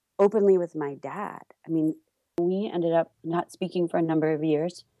openly with my dad. I mean, we ended up not speaking for a number of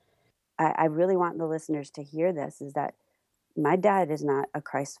years. I really want the listeners to hear this, is that my dad is not a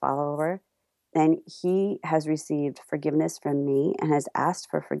Christ follower, and he has received forgiveness from me and has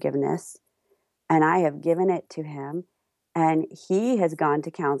asked for forgiveness, and I have given it to him, and he has gone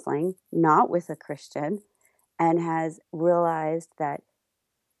to counseling, not with a Christian, and has realized that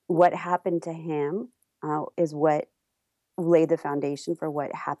what happened to him is what laid the foundation for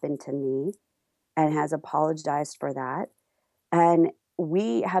what happened to me, and has apologized for that. And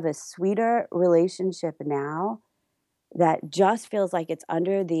we have a sweeter relationship now that just feels like it's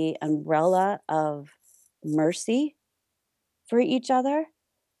under the umbrella of mercy for each other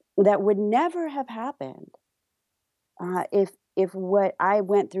that would never have happened if what I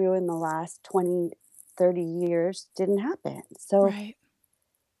went through in the last 20, 30 years didn't happen. Right.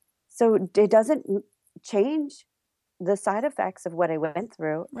 So it doesn't change the side effects of what I went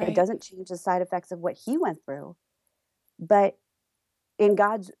through. It Right. doesn't change the side effects of what he went through. But in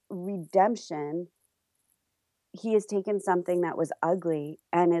God's redemption, he has taken something that was ugly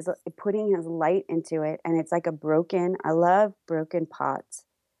and is putting his light into it. And it's like I love broken pots,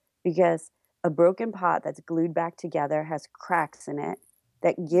 because a broken pot that's glued back together has cracks in it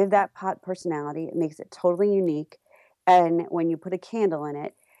that give that pot personality. It makes it totally unique. And when you put a candle in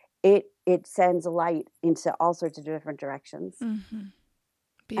it, it sends light into all sorts of different directions. Mm-hmm.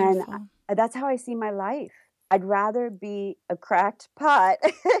 And Beautiful. that's how I see my life. I'd rather be a cracked pot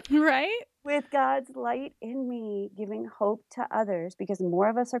Right? with God's light in me, giving hope to others, because more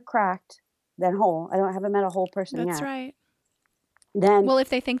of us are cracked than whole. Haven't met a whole person That's yet. right. Then, Well, if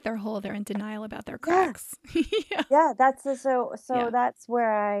they think they're whole, they're in denial about their yeah, cracks. Yeah. yeah, so Yeah. that's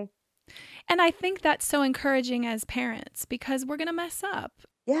where And I think that's so encouraging as parents, because we're going to mess up.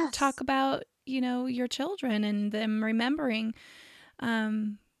 yes, Talk about, your children and them remembering,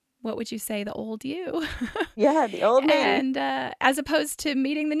 what would you say, the old you? yeah, the old me, And as opposed to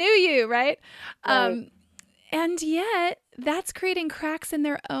meeting the new you, right? right? And yet that's creating cracks in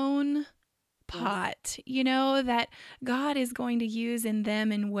their own Yes, pot, that God is going to use in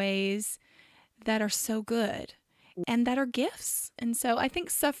them in ways that are so good and that are gifts. And so I think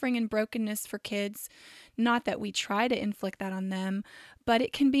suffering and brokenness for kids, not that we try to inflict that on them, but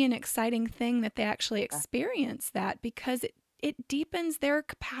it can be an exciting thing that they actually experience that, because it deepens their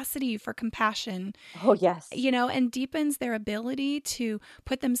capacity for compassion, oh yes, and deepens their ability to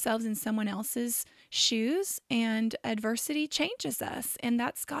put themselves in someone else's shoes, and adversity changes us, and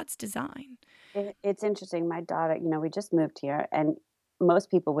that's God's design. it's interesting. My daughter, we just moved here, and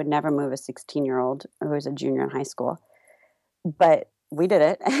most people would never move a 16-year-old who is a junior in high school, but we did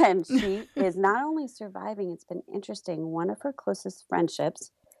it, and she is not only surviving. It's been interesting. One of her closest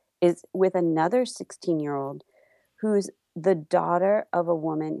friendships is with another 16-year-old who's the daughter of a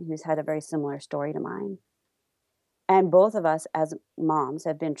woman who's had a very similar story to mine. And both of us as moms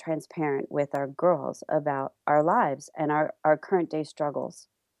have been transparent with our girls about our lives and our current day struggles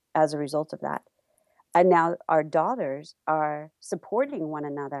as a result of that. And now our daughters are supporting one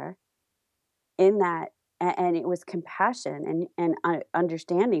another in that. And it was compassion and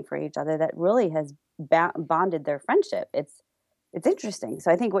understanding for each other that really has bonded their friendship. It's interesting.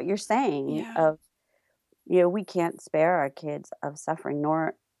 So I think what you're saying Yeah. of, we can't spare our kids of suffering,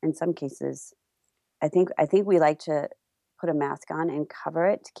 nor in some cases, I think we like to put a mask on and cover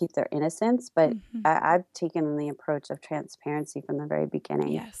it to keep their innocence. But Mhm. I've taken the approach of transparency from the very beginning.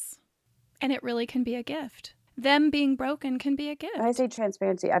 Yes. And it really can be a gift. Them being broken can be a When I gift. say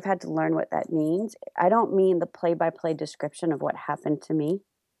transparency, I've had to learn what that means. I don't mean the play-by-play description of what happened to me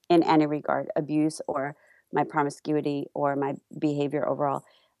in any regard, abuse or my promiscuity or my behavior overall.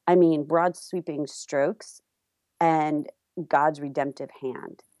 I mean broad sweeping strokes and God's redemptive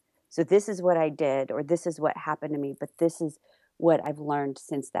hand. So this is what I did, or this is what happened to me, but this is what I've learned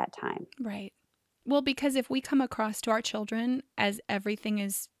since that time. Right. Well, because if we come across to our children as everything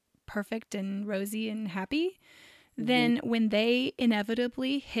is perfect and rosy and happy, then when they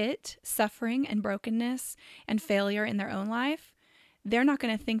inevitably hit suffering and brokenness and failure in their own life, they're not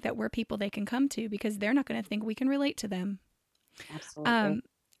going to think that we're people they can come to, because they're not going to think we can relate to them. Absolutely.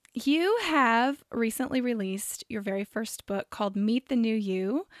 You have recently released your very first book called Meet the New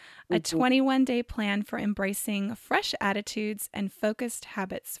You, a 21-day plan for embracing fresh attitudes and focused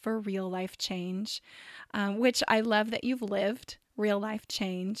habits for real life change, which I love that you've lived real life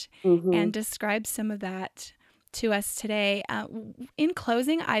change and describe some of that to us today. In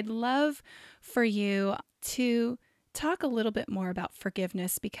closing, I'd love for you to talk a little bit more about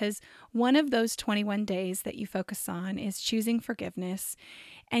forgiveness, because one of those 21 days that you focus on is choosing forgiveness.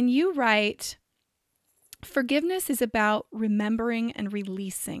 And you write, forgiveness is about remembering and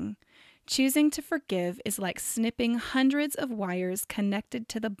releasing. Choosing to forgive is like snipping hundreds of wires connected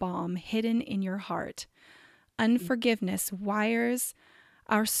to the bomb hidden in your heart. Unforgiveness wires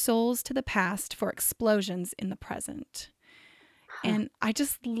our souls to the past for explosions in the present. And I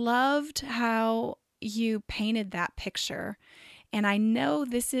just loved how you painted that picture. And I know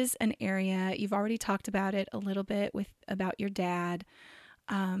this is an area, you've already talked about it a little bit about your dad.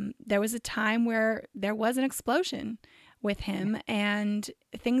 There was a time where there was an explosion with him, and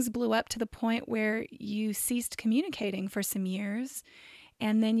things blew up to the point where you ceased communicating for some years.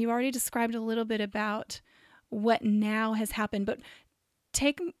 And then you already described a little bit about what now has happened. But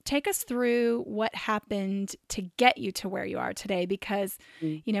take us through what happened to get you to where you are today, because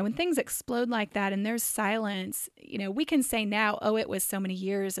when things explode like that and there's silence, we can say now, oh, it was so many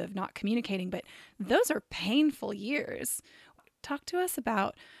years of not communicating, but those are painful years. Talk to us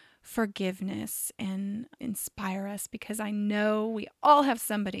about forgiveness and inspire us, because I know we all have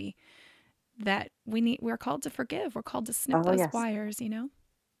somebody that we're called to forgive. We're called to snip those wires,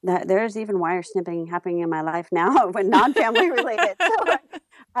 There's even wire snipping happening in my life now, but non-family related.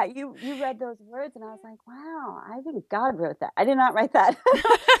 So you read those words, and I was like, wow, I think God wrote that. I did not write that.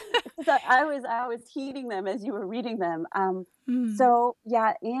 So I was heeding them as you were reading them. So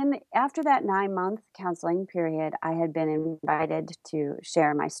yeah, after that 9-month counseling period, I had been invited to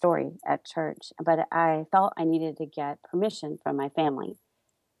share my story at church, but I felt I needed to get permission from my family.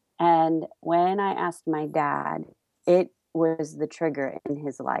 And when I asked my dad, it was the trigger in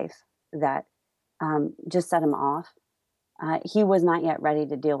his life that just set him off. He was not yet ready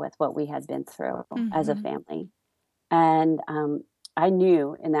to deal with what we had been through as a family. And I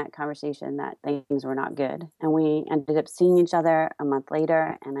knew in that conversation that things were not good. And we ended up seeing each other a month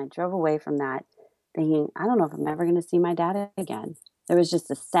later. And I drove away from that thinking, I don't know if I'm ever going to see my dad again. There was just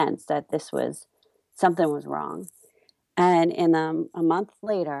a sense that something was wrong. And in a month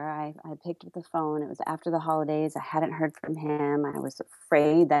later, I picked up the phone. It was after the holidays. I hadn't heard from him. I was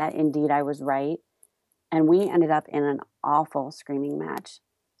afraid that indeed I was right. And we ended up in an awful screaming match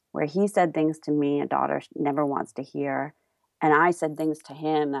where he said things to me a daughter never wants to hear. And I said things to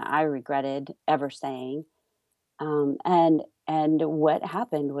him that I regretted ever saying. And what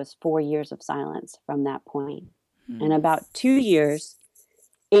happened was 4 years of silence from that point. And about 2 years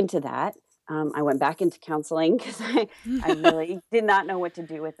into that, I went back into counseling because I really did not know what to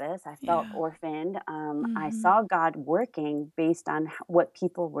do with this. I felt orphaned. I saw God working based on what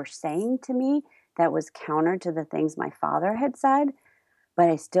people were saying to me that was counter to the things my father had said, but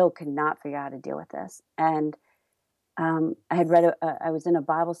I still could not figure out how to deal with this. And I had read, I was in a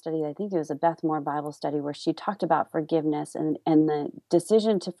Bible study, I think it was a Beth Moore Bible study, where she talked about forgiveness and the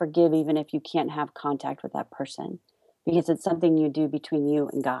decision to forgive even if you can't have contact with that person, because it's something you do between you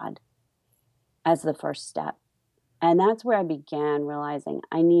and God as the first step. And that's where I began realizing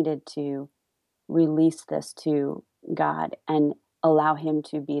I needed to release this to God and allow him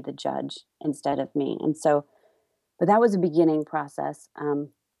to be the judge instead of me. And so, but that was a beginning process. I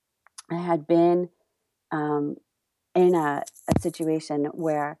had been in a situation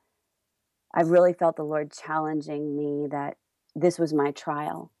where I really felt the Lord challenging me that this was my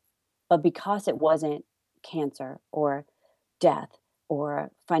trial. But because it wasn't cancer or death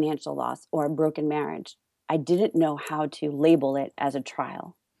or financial loss or a broken marriage, I didn't know how to label it as a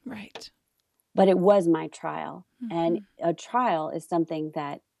trial. Right. But it was my trial. And a trial is something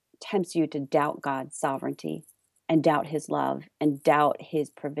that tempts you to doubt God's sovereignty and doubt his love and doubt his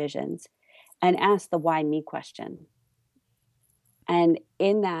provisions and ask the why me question. And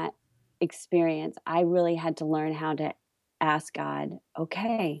in that experience, I really had to learn how to ask God,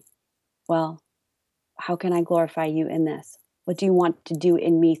 okay, well, how can I glorify you in this? What do you want to do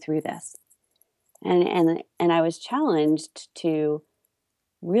in me through this? And I was challenged to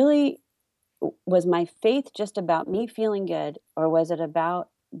really, was my faith just about me feeling good, or was it about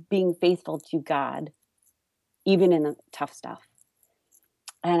being faithful to God, even in the tough stuff?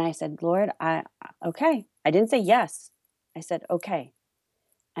 And I said, Lord, okay. I didn't say yes. I said, okay.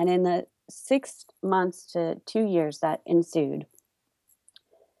 And in the 6 months to 2 years that ensued,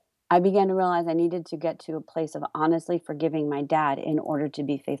 I began to realize I needed to get to a place of honestly forgiving my dad in order to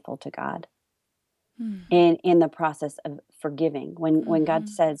be faithful to God. In the process of forgiving, when God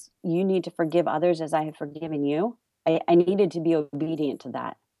says, you need to forgive others as I have forgiven you, I needed to be obedient to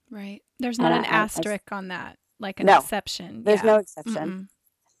that. Right. There's not an asterisk on that, like an exception. There's no exception.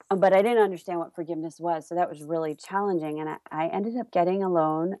 But I didn't understand what forgiveness was. So that was really challenging. And I ended up getting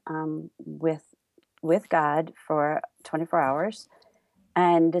alone with God for 24 hours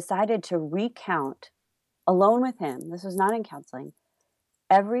and decided to recount alone with him. This was not in counseling.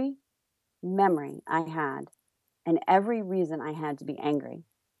 Every memory I had and every reason I had to be angry,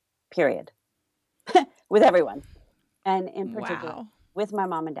 period, with everyone. And in particular, with my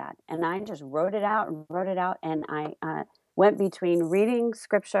mom and dad. And I just wrote it out. And I went between reading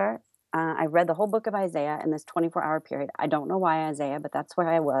scripture. I read the whole book of Isaiah in this 24-hour period. I don't know why Isaiah, but that's where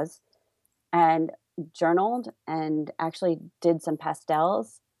I was. And journaled and actually did some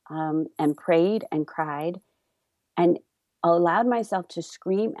pastels and prayed and cried and allowed myself to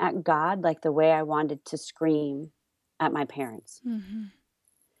scream at God like the way I wanted to scream at my parents.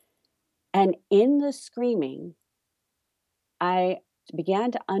 And in the screaming, I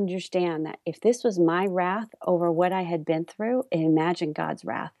began to understand that if this was my wrath over what I had been through, imagine God's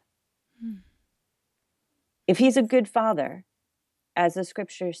wrath. Mm. If he's a good father, as the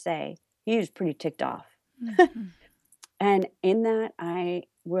scriptures say, he was pretty ticked off. Mm-hmm. And in that, I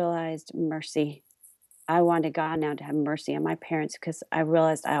realized mercy. I wanted God now to have mercy on my parents because I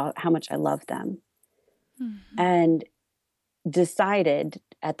realized how much I loved them. Mm-hmm. And decided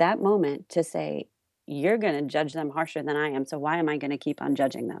at that moment to say, you're going to judge them harsher than I am. So why am I going to keep on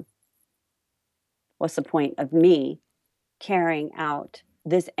judging them? What's the point of me carrying out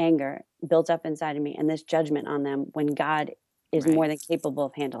this anger built up inside of me and this judgment on them when God is Right. more than capable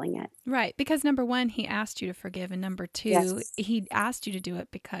of handling it? Right. Because number one, he asked you to forgive. And number two, Yes. he asked you to do it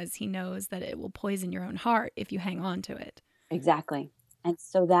because he knows that it will poison your own heart if you hang on to it. Exactly. And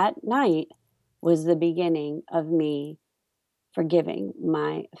so that night was the beginning of me forgiving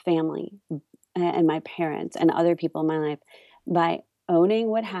my family and my parents and other people in my life by owning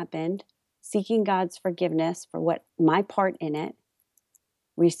what happened, seeking God's forgiveness for what my part in it,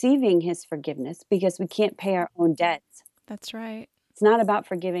 receiving his forgiveness because we can't pay our own debts. That's right. It's not about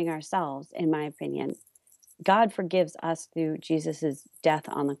forgiving ourselves, in my opinion. God forgives us through Jesus's death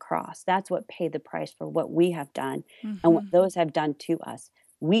on the cross. That's what paid the price for what we have done and what Mhm. those have done to us.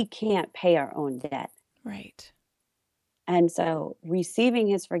 We can't pay our own debt. Right. And so receiving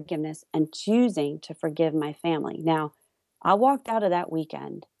his forgiveness and choosing to forgive my family. Now, I walked out of that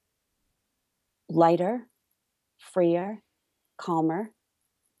weekend lighter, freer, calmer,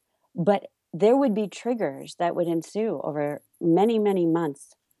 but there would be triggers that would ensue over many, many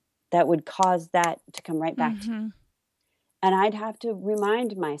months that would cause that to come right back to me. Mhm. And I'd have to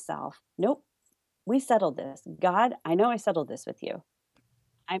remind myself, nope, we settled this. God, I know I settled this with you.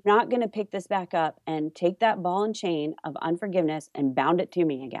 I'm not going to pick this back up and take that ball and chain of unforgiveness and bound it to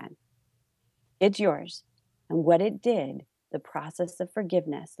me again. It's yours. And what it did, the process of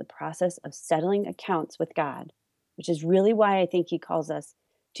forgiveness, the process of settling accounts with God, which is really why I think he calls us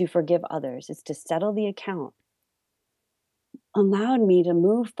to forgive others, is to settle the account, allowed me to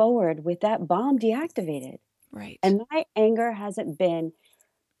move forward with that bomb deactivated. Right. And my anger hasn't been,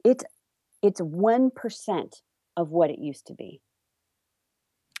 it's 1% of what it used to be.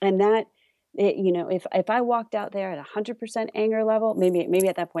 And that, if I walked out there at 100% anger level, maybe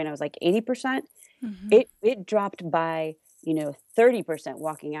at that point I was like 80%, Mhm. it dropped by, 30%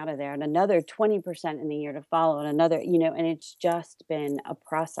 walking out of there and another 20% in the year to follow and another, and it's just been a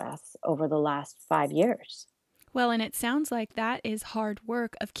process over the last 5 years. Well, and it sounds like that is hard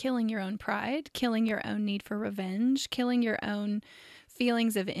work of killing your own pride, killing your own need for revenge, killing your own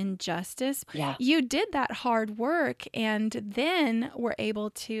feelings of injustice. Yeah. You did that hard work and then were able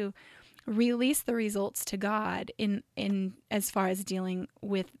to release the results to God in as far as dealing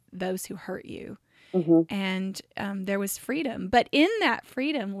with those who hurt you. Mm-hmm. And there was freedom. But in that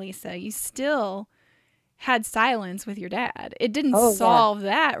freedom, Lisa, you still had silence with your dad. It didn't Oh, yeah. solve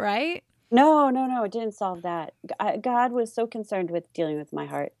that, right? No, it didn't solve that. God was so concerned with dealing with my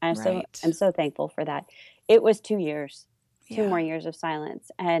heart. I'm Right. so thankful for that. It was 2 years, two Yeah. more years of silence.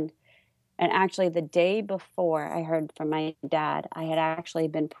 And actually the day before I heard from my dad, I had actually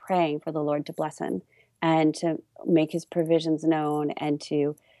been praying for the Lord to bless him and to make his provisions known and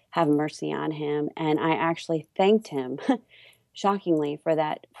to have mercy on him. And I actually thanked him, shockingly, for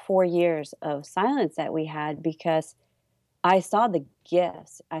that 4 years of silence that we had because I saw the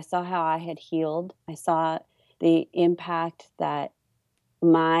gifts. I saw how I had healed. I saw the impact that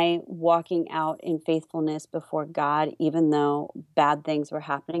my walking out in faithfulness before God, even though bad things were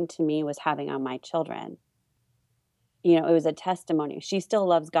happening to me, was having on my children. It was a testimony. She still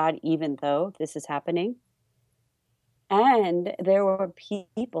loves God even though this is happening. And there were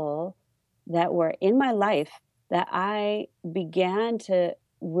people that were in my life that I began to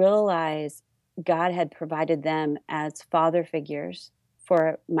realize God had provided them as father figures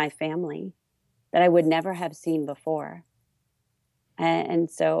for my family that I would never have seen before. And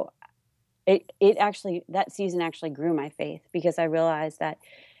so that season actually grew my faith because I realized that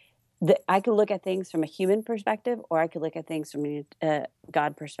I could look at things from a human perspective or I could look at things from a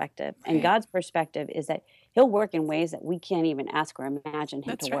God perspective. And Right. God's perspective is that he'll work in ways that we can't even ask or imagine him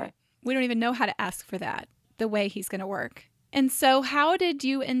That's to right. work. We don't even know how to ask for that, the way he's going to work. And so how did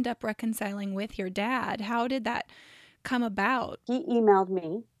you end up reconciling with your dad? How did that come about? He emailed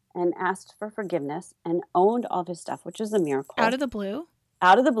me and asked for forgiveness and owned all of his stuff, which is a miracle. Out of the blue?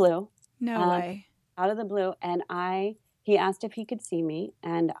 Out of the blue. No way. Out of the blue. And he asked if he could see me.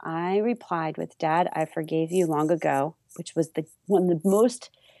 And I replied with, Dad, I forgave you long ago, which was one of the most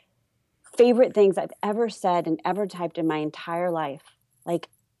favorite things I've ever said and ever typed in my entire life. Like,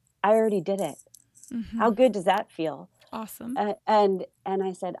 I already did it. Mhm. How good does that feel? Awesome. And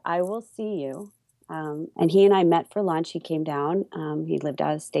I said, I will see you. And he and I met for lunch. He came down. He lived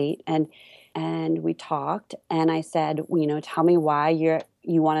out of state, and we talked. And I said, tell me why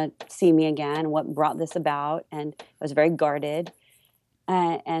you want to see me again. What brought this about? And I was very guarded.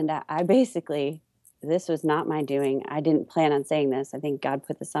 And I basically, this was not my doing. I didn't plan on saying this. I think God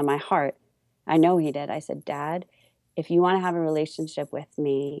put this on my heart. I know He did. I said, Dad, if you want to have a relationship with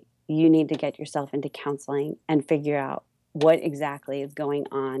me, you need to get yourself into counseling and figure out what exactly is going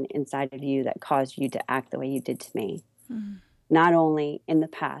on inside of you that caused you to act the way you did to me. Mm-hmm. Not only in the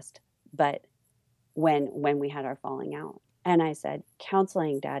past, but when we had our falling out. And I said,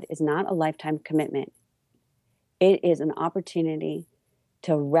 counseling, Dad, is not a lifetime commitment. It is an opportunity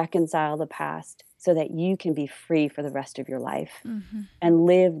to reconcile the past so that you can be free for the rest of your life and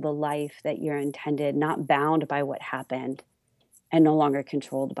live the life that you're intended, not bound by what happened and no longer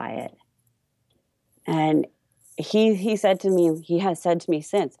controlled by it. And he said to me, he has said to me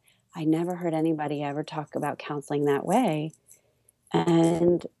since, I never heard anybody ever talk about counseling that way.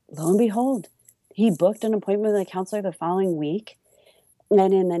 And lo and behold, he booked an appointment with a counselor the following week.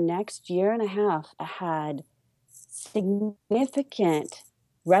 And in the next year and a half, I had significant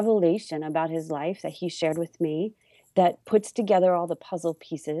revelation about his life that he shared with me that puts together all the puzzle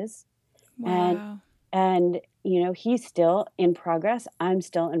pieces. Wow. And he's still in progress. I'm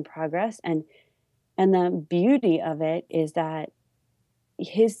still in progress. And the beauty of it is that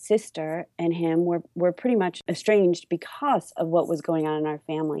his sister and him were pretty much estranged because of what was going on in our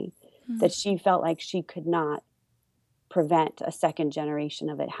family, that she felt like she could not prevent a second generation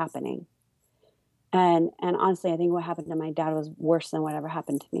of it happening. And honestly, I think what happened to my dad was worse than whatever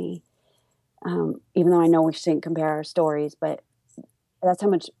happened to me. Even though I know we shouldn't compare our stories, but that's how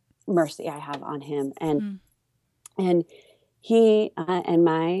much mercy I have on him. And he and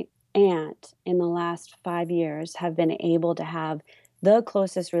my aunt in the last 5 years have been able to have the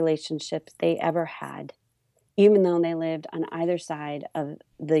closest relationships they ever had, even though they lived on either side of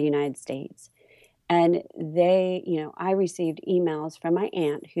the United States. And I received emails from my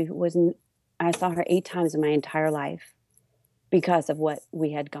aunt I saw her 8 times in my entire life because of what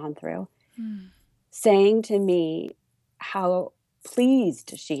we had gone through, saying to me how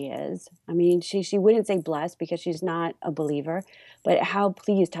pleased she is. I mean, she wouldn't say blessed because she's not a believer, but how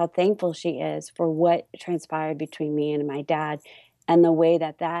pleased, how thankful she is for what transpired between me and my dad and the way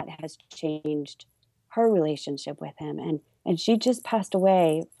that has changed her relationship with him. And she just passed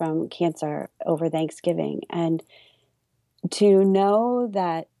away from cancer over Thanksgiving. And to know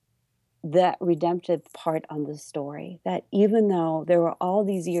that redemptive part on the story, that even though there were all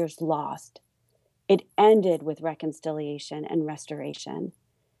these years lost, it ended with reconciliation and restoration.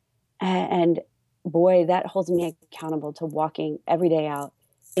 And boy, that holds me accountable to walking every day out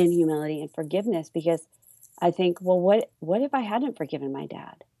in humility and forgiveness, because I think, well, what if I hadn't forgiven my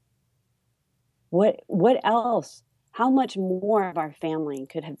dad? What else? How much more of our family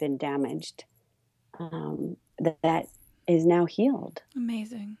could have been damaged that is now healed?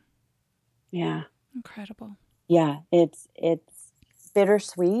 Amazing. Yeah. Incredible. Yeah, it's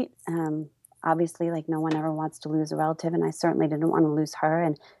bittersweet. Obviously, like, no one ever wants to lose a relative, and I certainly didn't want to lose her.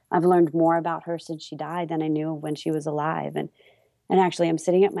 And I've learned more about her since she died than I knew when she was alive. And actually, I'm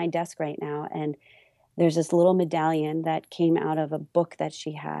sitting at my desk right now, and there's this little medallion that came out of a book that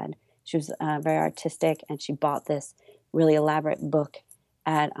she had. She was very artistic, and she bought this really elaborate book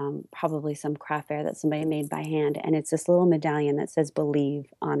at probably some craft fair that somebody made by hand. And it's this little medallion that says "Believe"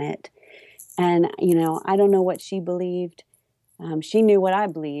 on it. And, I don't know what she believed. She knew what I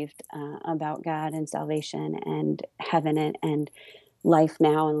believed about God and salvation and heaven and life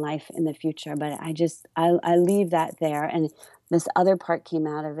now and life in the future. But I leave that there. And this other part came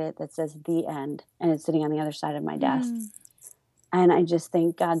out of it that says "The End," and it's sitting on the other side of my desk. And I just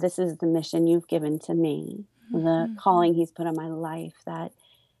think, God, this is the mission you've given to me, the calling He's put on my life, that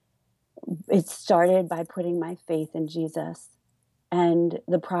it started by putting my faith in Jesus. And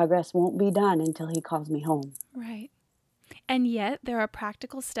the progress won't be done until He calls me home. Right. And yet there are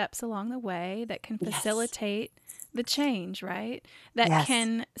practical steps along the way that can facilitate the change, right? That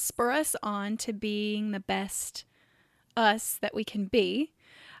can spur us on to being the best us that we can be.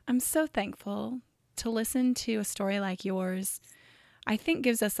 I'm so thankful to listen to a story like yours. I think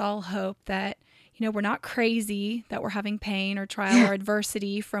gives us all hope that, we're not crazy, that we're having pain or trial or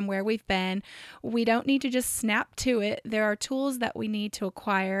adversity from where we've been. We don't need to just snap to it. There are tools that we need to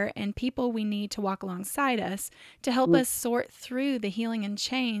acquire and people we need to walk alongside us to help us sort through the healing and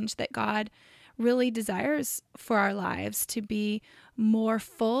change that God really desires for our lives, to be more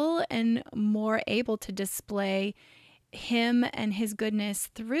full and more able to display him and his goodness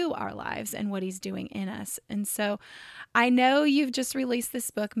through our lives and what he's doing in us. And so I know you've just released this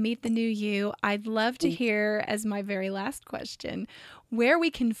book, Meet the New You. I'd love to hear, as my very last question, where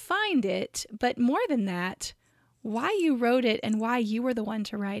we can find it, but more than that, why you wrote it and why you were the one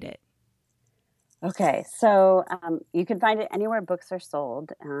to write it. Okay, so you can find it anywhere books are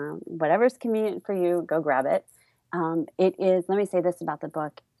sold. Whatever's convenient for you, go grab it. It is, let me say this about the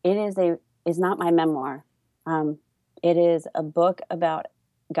book. It is not my memoir. It is a book about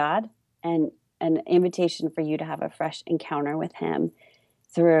God and an invitation for you to have a fresh encounter with him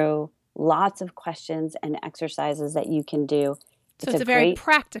through lots of questions and exercises that you can do. So it's a very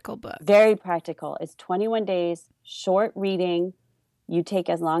practical book. Very practical. It's 21 days, short reading. You take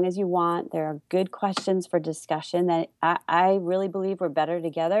as long as you want. There are good questions for discussion that I really believe we're better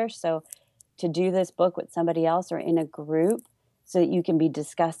together. So to do this book with somebody else or in a group so that you can be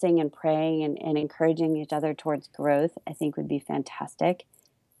discussing and praying and encouraging each other towards growth, I think would be fantastic.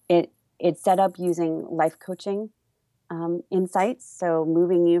 It's set up using life coaching insights. So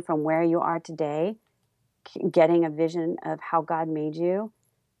moving you from where you are today, getting a vision of how God made you,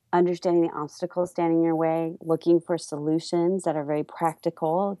 understanding the obstacles standing in your way, looking for solutions that are very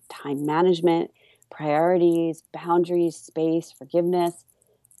practical, time management, priorities, boundaries, space, forgiveness,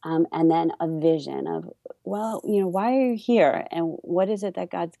 and then a vision of, well, why are you here? And what is it that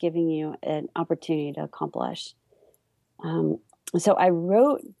God's giving you an opportunity to accomplish? So I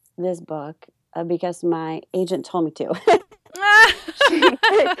wrote this book because my agent told me to.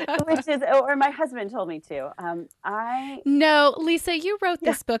 Or my husband told me to. No, Lisa, you wrote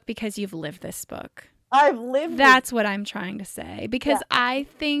this book because you've lived this book. I've lived. That's what I'm trying to say. Because I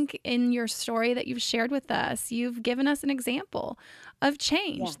think in your story that you've shared with us, you've given us an example of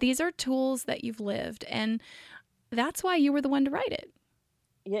change. Yeah. These are tools that you've lived, and that's why you were the one to write it.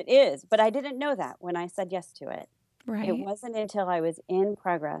 It is, but I didn't know that when I said yes to it. Right. It wasn't until I was in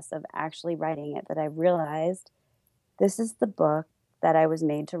progress of actually writing it that I realized this is the book that I was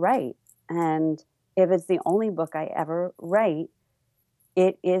made to write. And if it's the only book I ever write,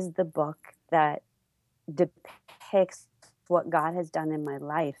 it is the book that depicts what God has done in my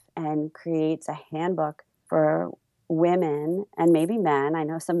life and creates a handbook for women and maybe men. I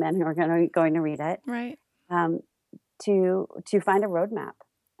know some men who are going to read it. Right. To find a roadmap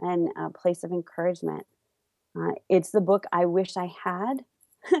and a place of encouragement. It's the book I wish I had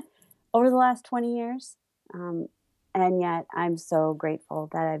over the last 20 years. And yet I'm so grateful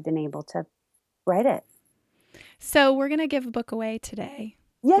that I've been able to write it. So we're going to give a book away today.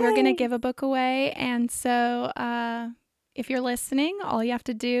 Yay! We're going to give a book away. And so if you're listening, all you have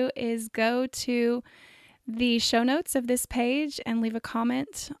to do is go to the show notes of this page and leave a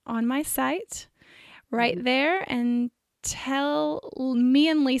comment on my site right there and tell me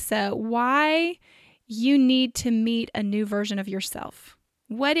and Lisa why you need to meet a new version of yourself.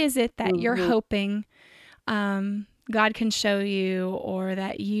 What is it that you're hoping God can show you, or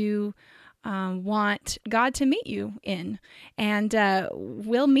that you want God to meet you in? And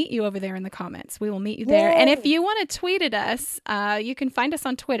we'll meet you over there in the comments. We will meet you there. Yay! And if you want to tweet at us, you can find us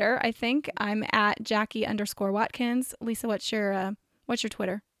on Twitter. I think I'm at Jackie_Watkins. Lisa, what's your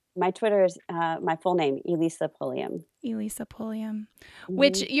Twitter? My Twitter is my full name, Elisa Pulliam. Elisa Pulliam,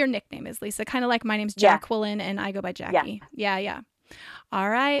 which your nickname is Lisa, kind of like my name's Jacqueline and I go by Jackie. Yeah. All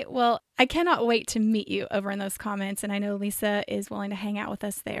right. Well, I cannot wait to meet you over in those comments. And I know Lisa is willing to hang out with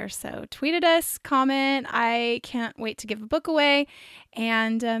us there. So tweet at us, comment. I can't wait to give a book away.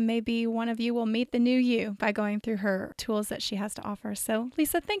 And maybe one of you will meet the new you by going through her tools that she has to offer. So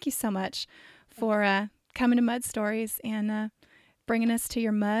Lisa, thank you so much for coming to Mud Stories and bringing us to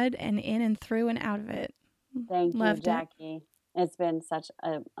your mud and in and through and out of it. Thank you, Jackie. It's been such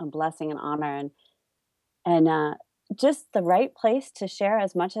a blessing and honor, and just the right place to share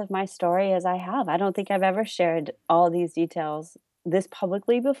as much of my story as I have. I don't think I've ever shared all these details this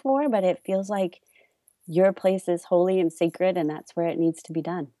publicly before, but it feels like your place is holy and sacred, and that's where it needs to be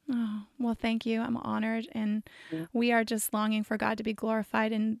done. Oh, well, thank you. I'm honored, and we are just longing for God to be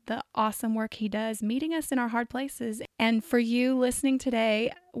glorified in the awesome work he does, meeting us in our hard places. And for you listening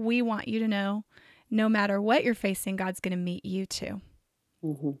today, we want you to know, no matter what you're facing, God's going to meet you too.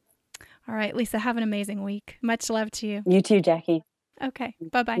 Mm-hmm. All right, Lisa, have an amazing week. Much love to you. You too, Jackie. Okay,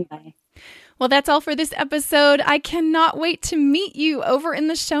 bye-bye. Bye. Well, that's all for this episode. I cannot wait to meet you over in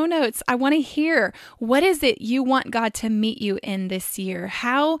the show notes. I want to hear, what is it you want God to meet you in this year?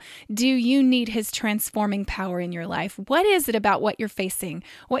 How do you need His transforming power in your life? What is it about what you're facing,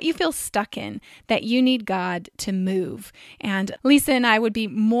 what you feel stuck in, that you need God to move? And Lisa and I would be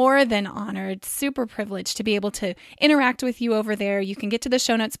more than honored, super privileged to be able to interact with you over there. You can get to the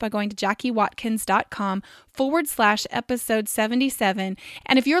show notes by going to JackieWatkins.com/episode 77.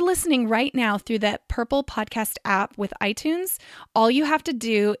 And if you're listening right now through that Purple Podcast app with iTunes, all you have to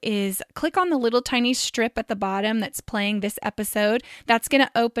do is click on the little tiny strip at the bottom that's playing this episode. That's going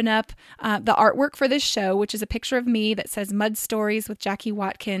to open up the artwork for this show, which is a picture of me that says Mud Stories with Jackie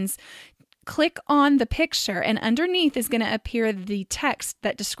Watkins. Click on the picture, and underneath is going to appear the text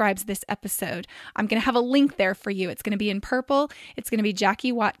that describes this episode. I'm going to have a link there for you. It's going to be in purple. It's going to be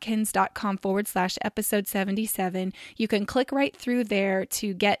JackieWatkins.com/episode 77. You can click right through there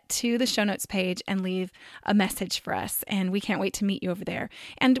to get to the show notes page and leave a message for us. And we can't wait to meet you over there.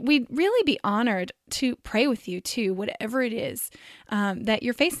 And we'd really be honored to pray with you too, whatever it is that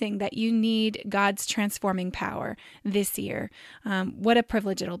you're facing, that you need God's transforming power this year. What a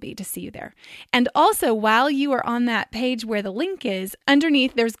privilege it'll be to see you there. And also, while you are on that page where the link is,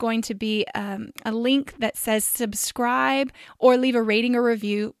 underneath there's going to be a link that says subscribe or leave a rating or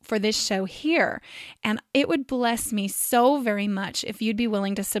review for this show here. And it would bless me so very much if you'd be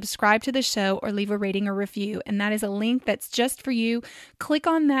willing to subscribe to the show or leave a rating or review. And that is a link that's just for you. Click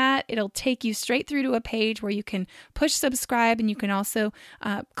on that. It'll take you straight through to a page where you can push subscribe, and you can also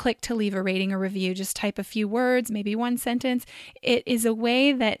click to leave a rating or review. Just type a few words, maybe one sentence. It is a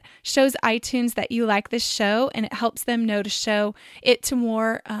way that shows iTunes that you like this show, and it helps them know to show it to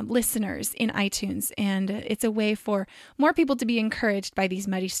more listeners in iTunes. And it's a way for more people to be encouraged by these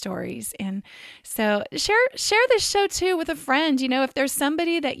muddy stories. And so share this show too with a friend. You know, if there's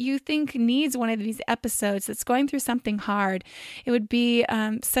somebody that you think needs one of these episodes that's going through something hard, it would be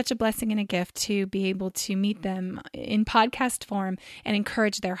such a blessing and a gift to be able to meet them in podcast form and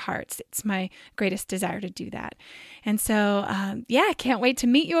encourage their hearts. It's my greatest desire to do that. And so, I can't wait to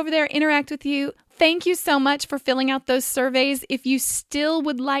meet you over there, interact with you. Thank you so much for filling out those surveys. If you still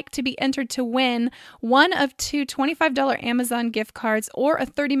would like to be entered to win one of 2 $25 Amazon gift cards or a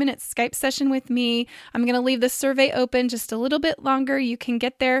 30-minute Skype session with me, I'm going to leave the survey open just a little bit longer. You can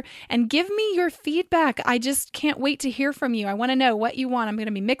get there and give me your feedback. I just can't wait to hear from you. I want to know what you want. I'm going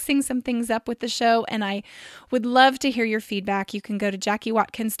to be mixing some things up with the show, and I would love to hear your feedback. You can go to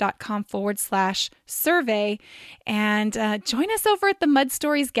JackieWatkins.com/survey and join us over at the Mud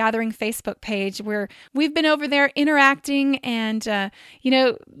Stories Gathering Facebook page, where we've been over there interacting and,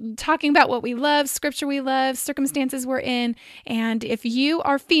 talking about what we love, scripture we love, circumstances we're in. And if you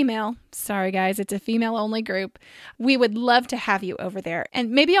are female, sorry guys, it's a female-only group, we would love to have you over there.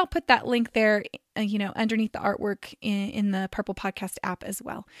 And maybe I'll put that link there, underneath the artwork in the Purple Podcast app as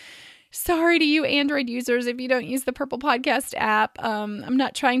well. Sorry to you Android users if you don't use the Purple Podcast app. I'm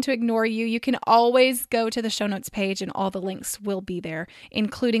not trying to ignore you. You can always go to the show notes page, and all the links will be there,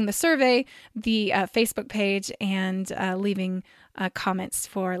 including the survey, the Facebook page, and leaving comments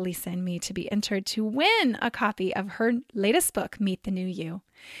for Lisa and me to be entered to win a copy of her latest book, Meet the New You.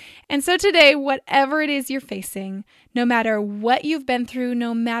 And so today, whatever it is you're facing, no matter what you've been through,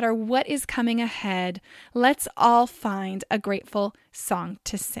 no matter what is coming ahead, let's all find a grateful song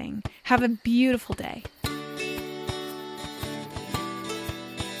to sing. Have a beautiful day.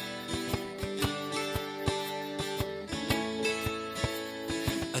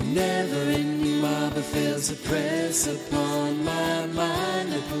 A never-ending marble fails to press upon my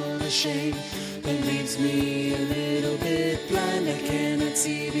mind. I pull the shame that leaves me a little bit blind. I cannot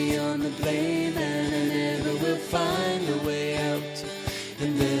see beyond the blame, and I never will find a way out.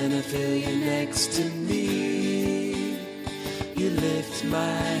 And then I feel you next to me. You lift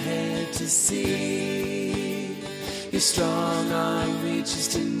my head to see. Your strong arm reaches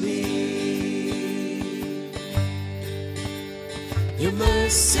to me. Your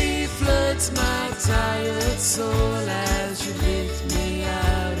mercy floods my tired soul as you lift me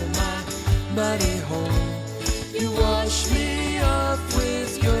out of my muddy hole. You wash me off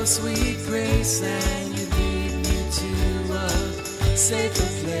with your sweet grace, and you lead me to a safer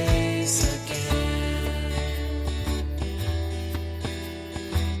place again.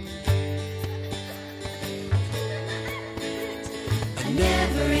 A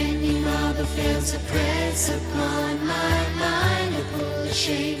never-ending marble fails to press upon my mind. I pull the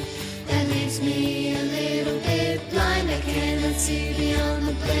shame that leaves me a little bit blind. I cannot see beyond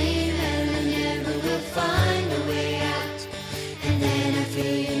the blame, and I never will find a way out. And then I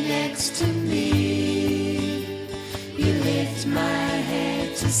feel you next to me. You lift my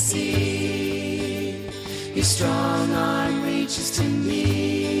head to see. Your strong arm reaches to me.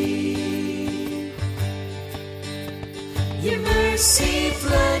 Your mercy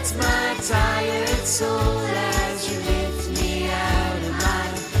floods my tired soul as you lift me out of my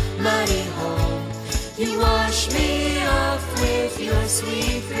muddy hole. You wash me off with your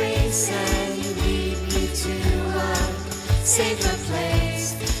sweet grace and you lead me to a safer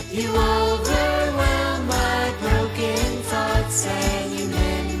place. You overwhelm my broken thoughts and you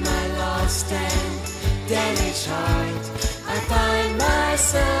mend my lost and damaged heart. I find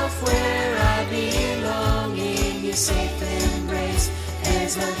myself where I belong in your safe embrace.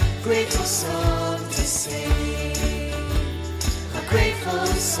 There's a grateful song to sing, a grateful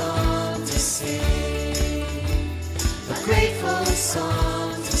song to sing, a grateful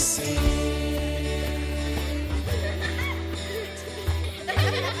song to sing.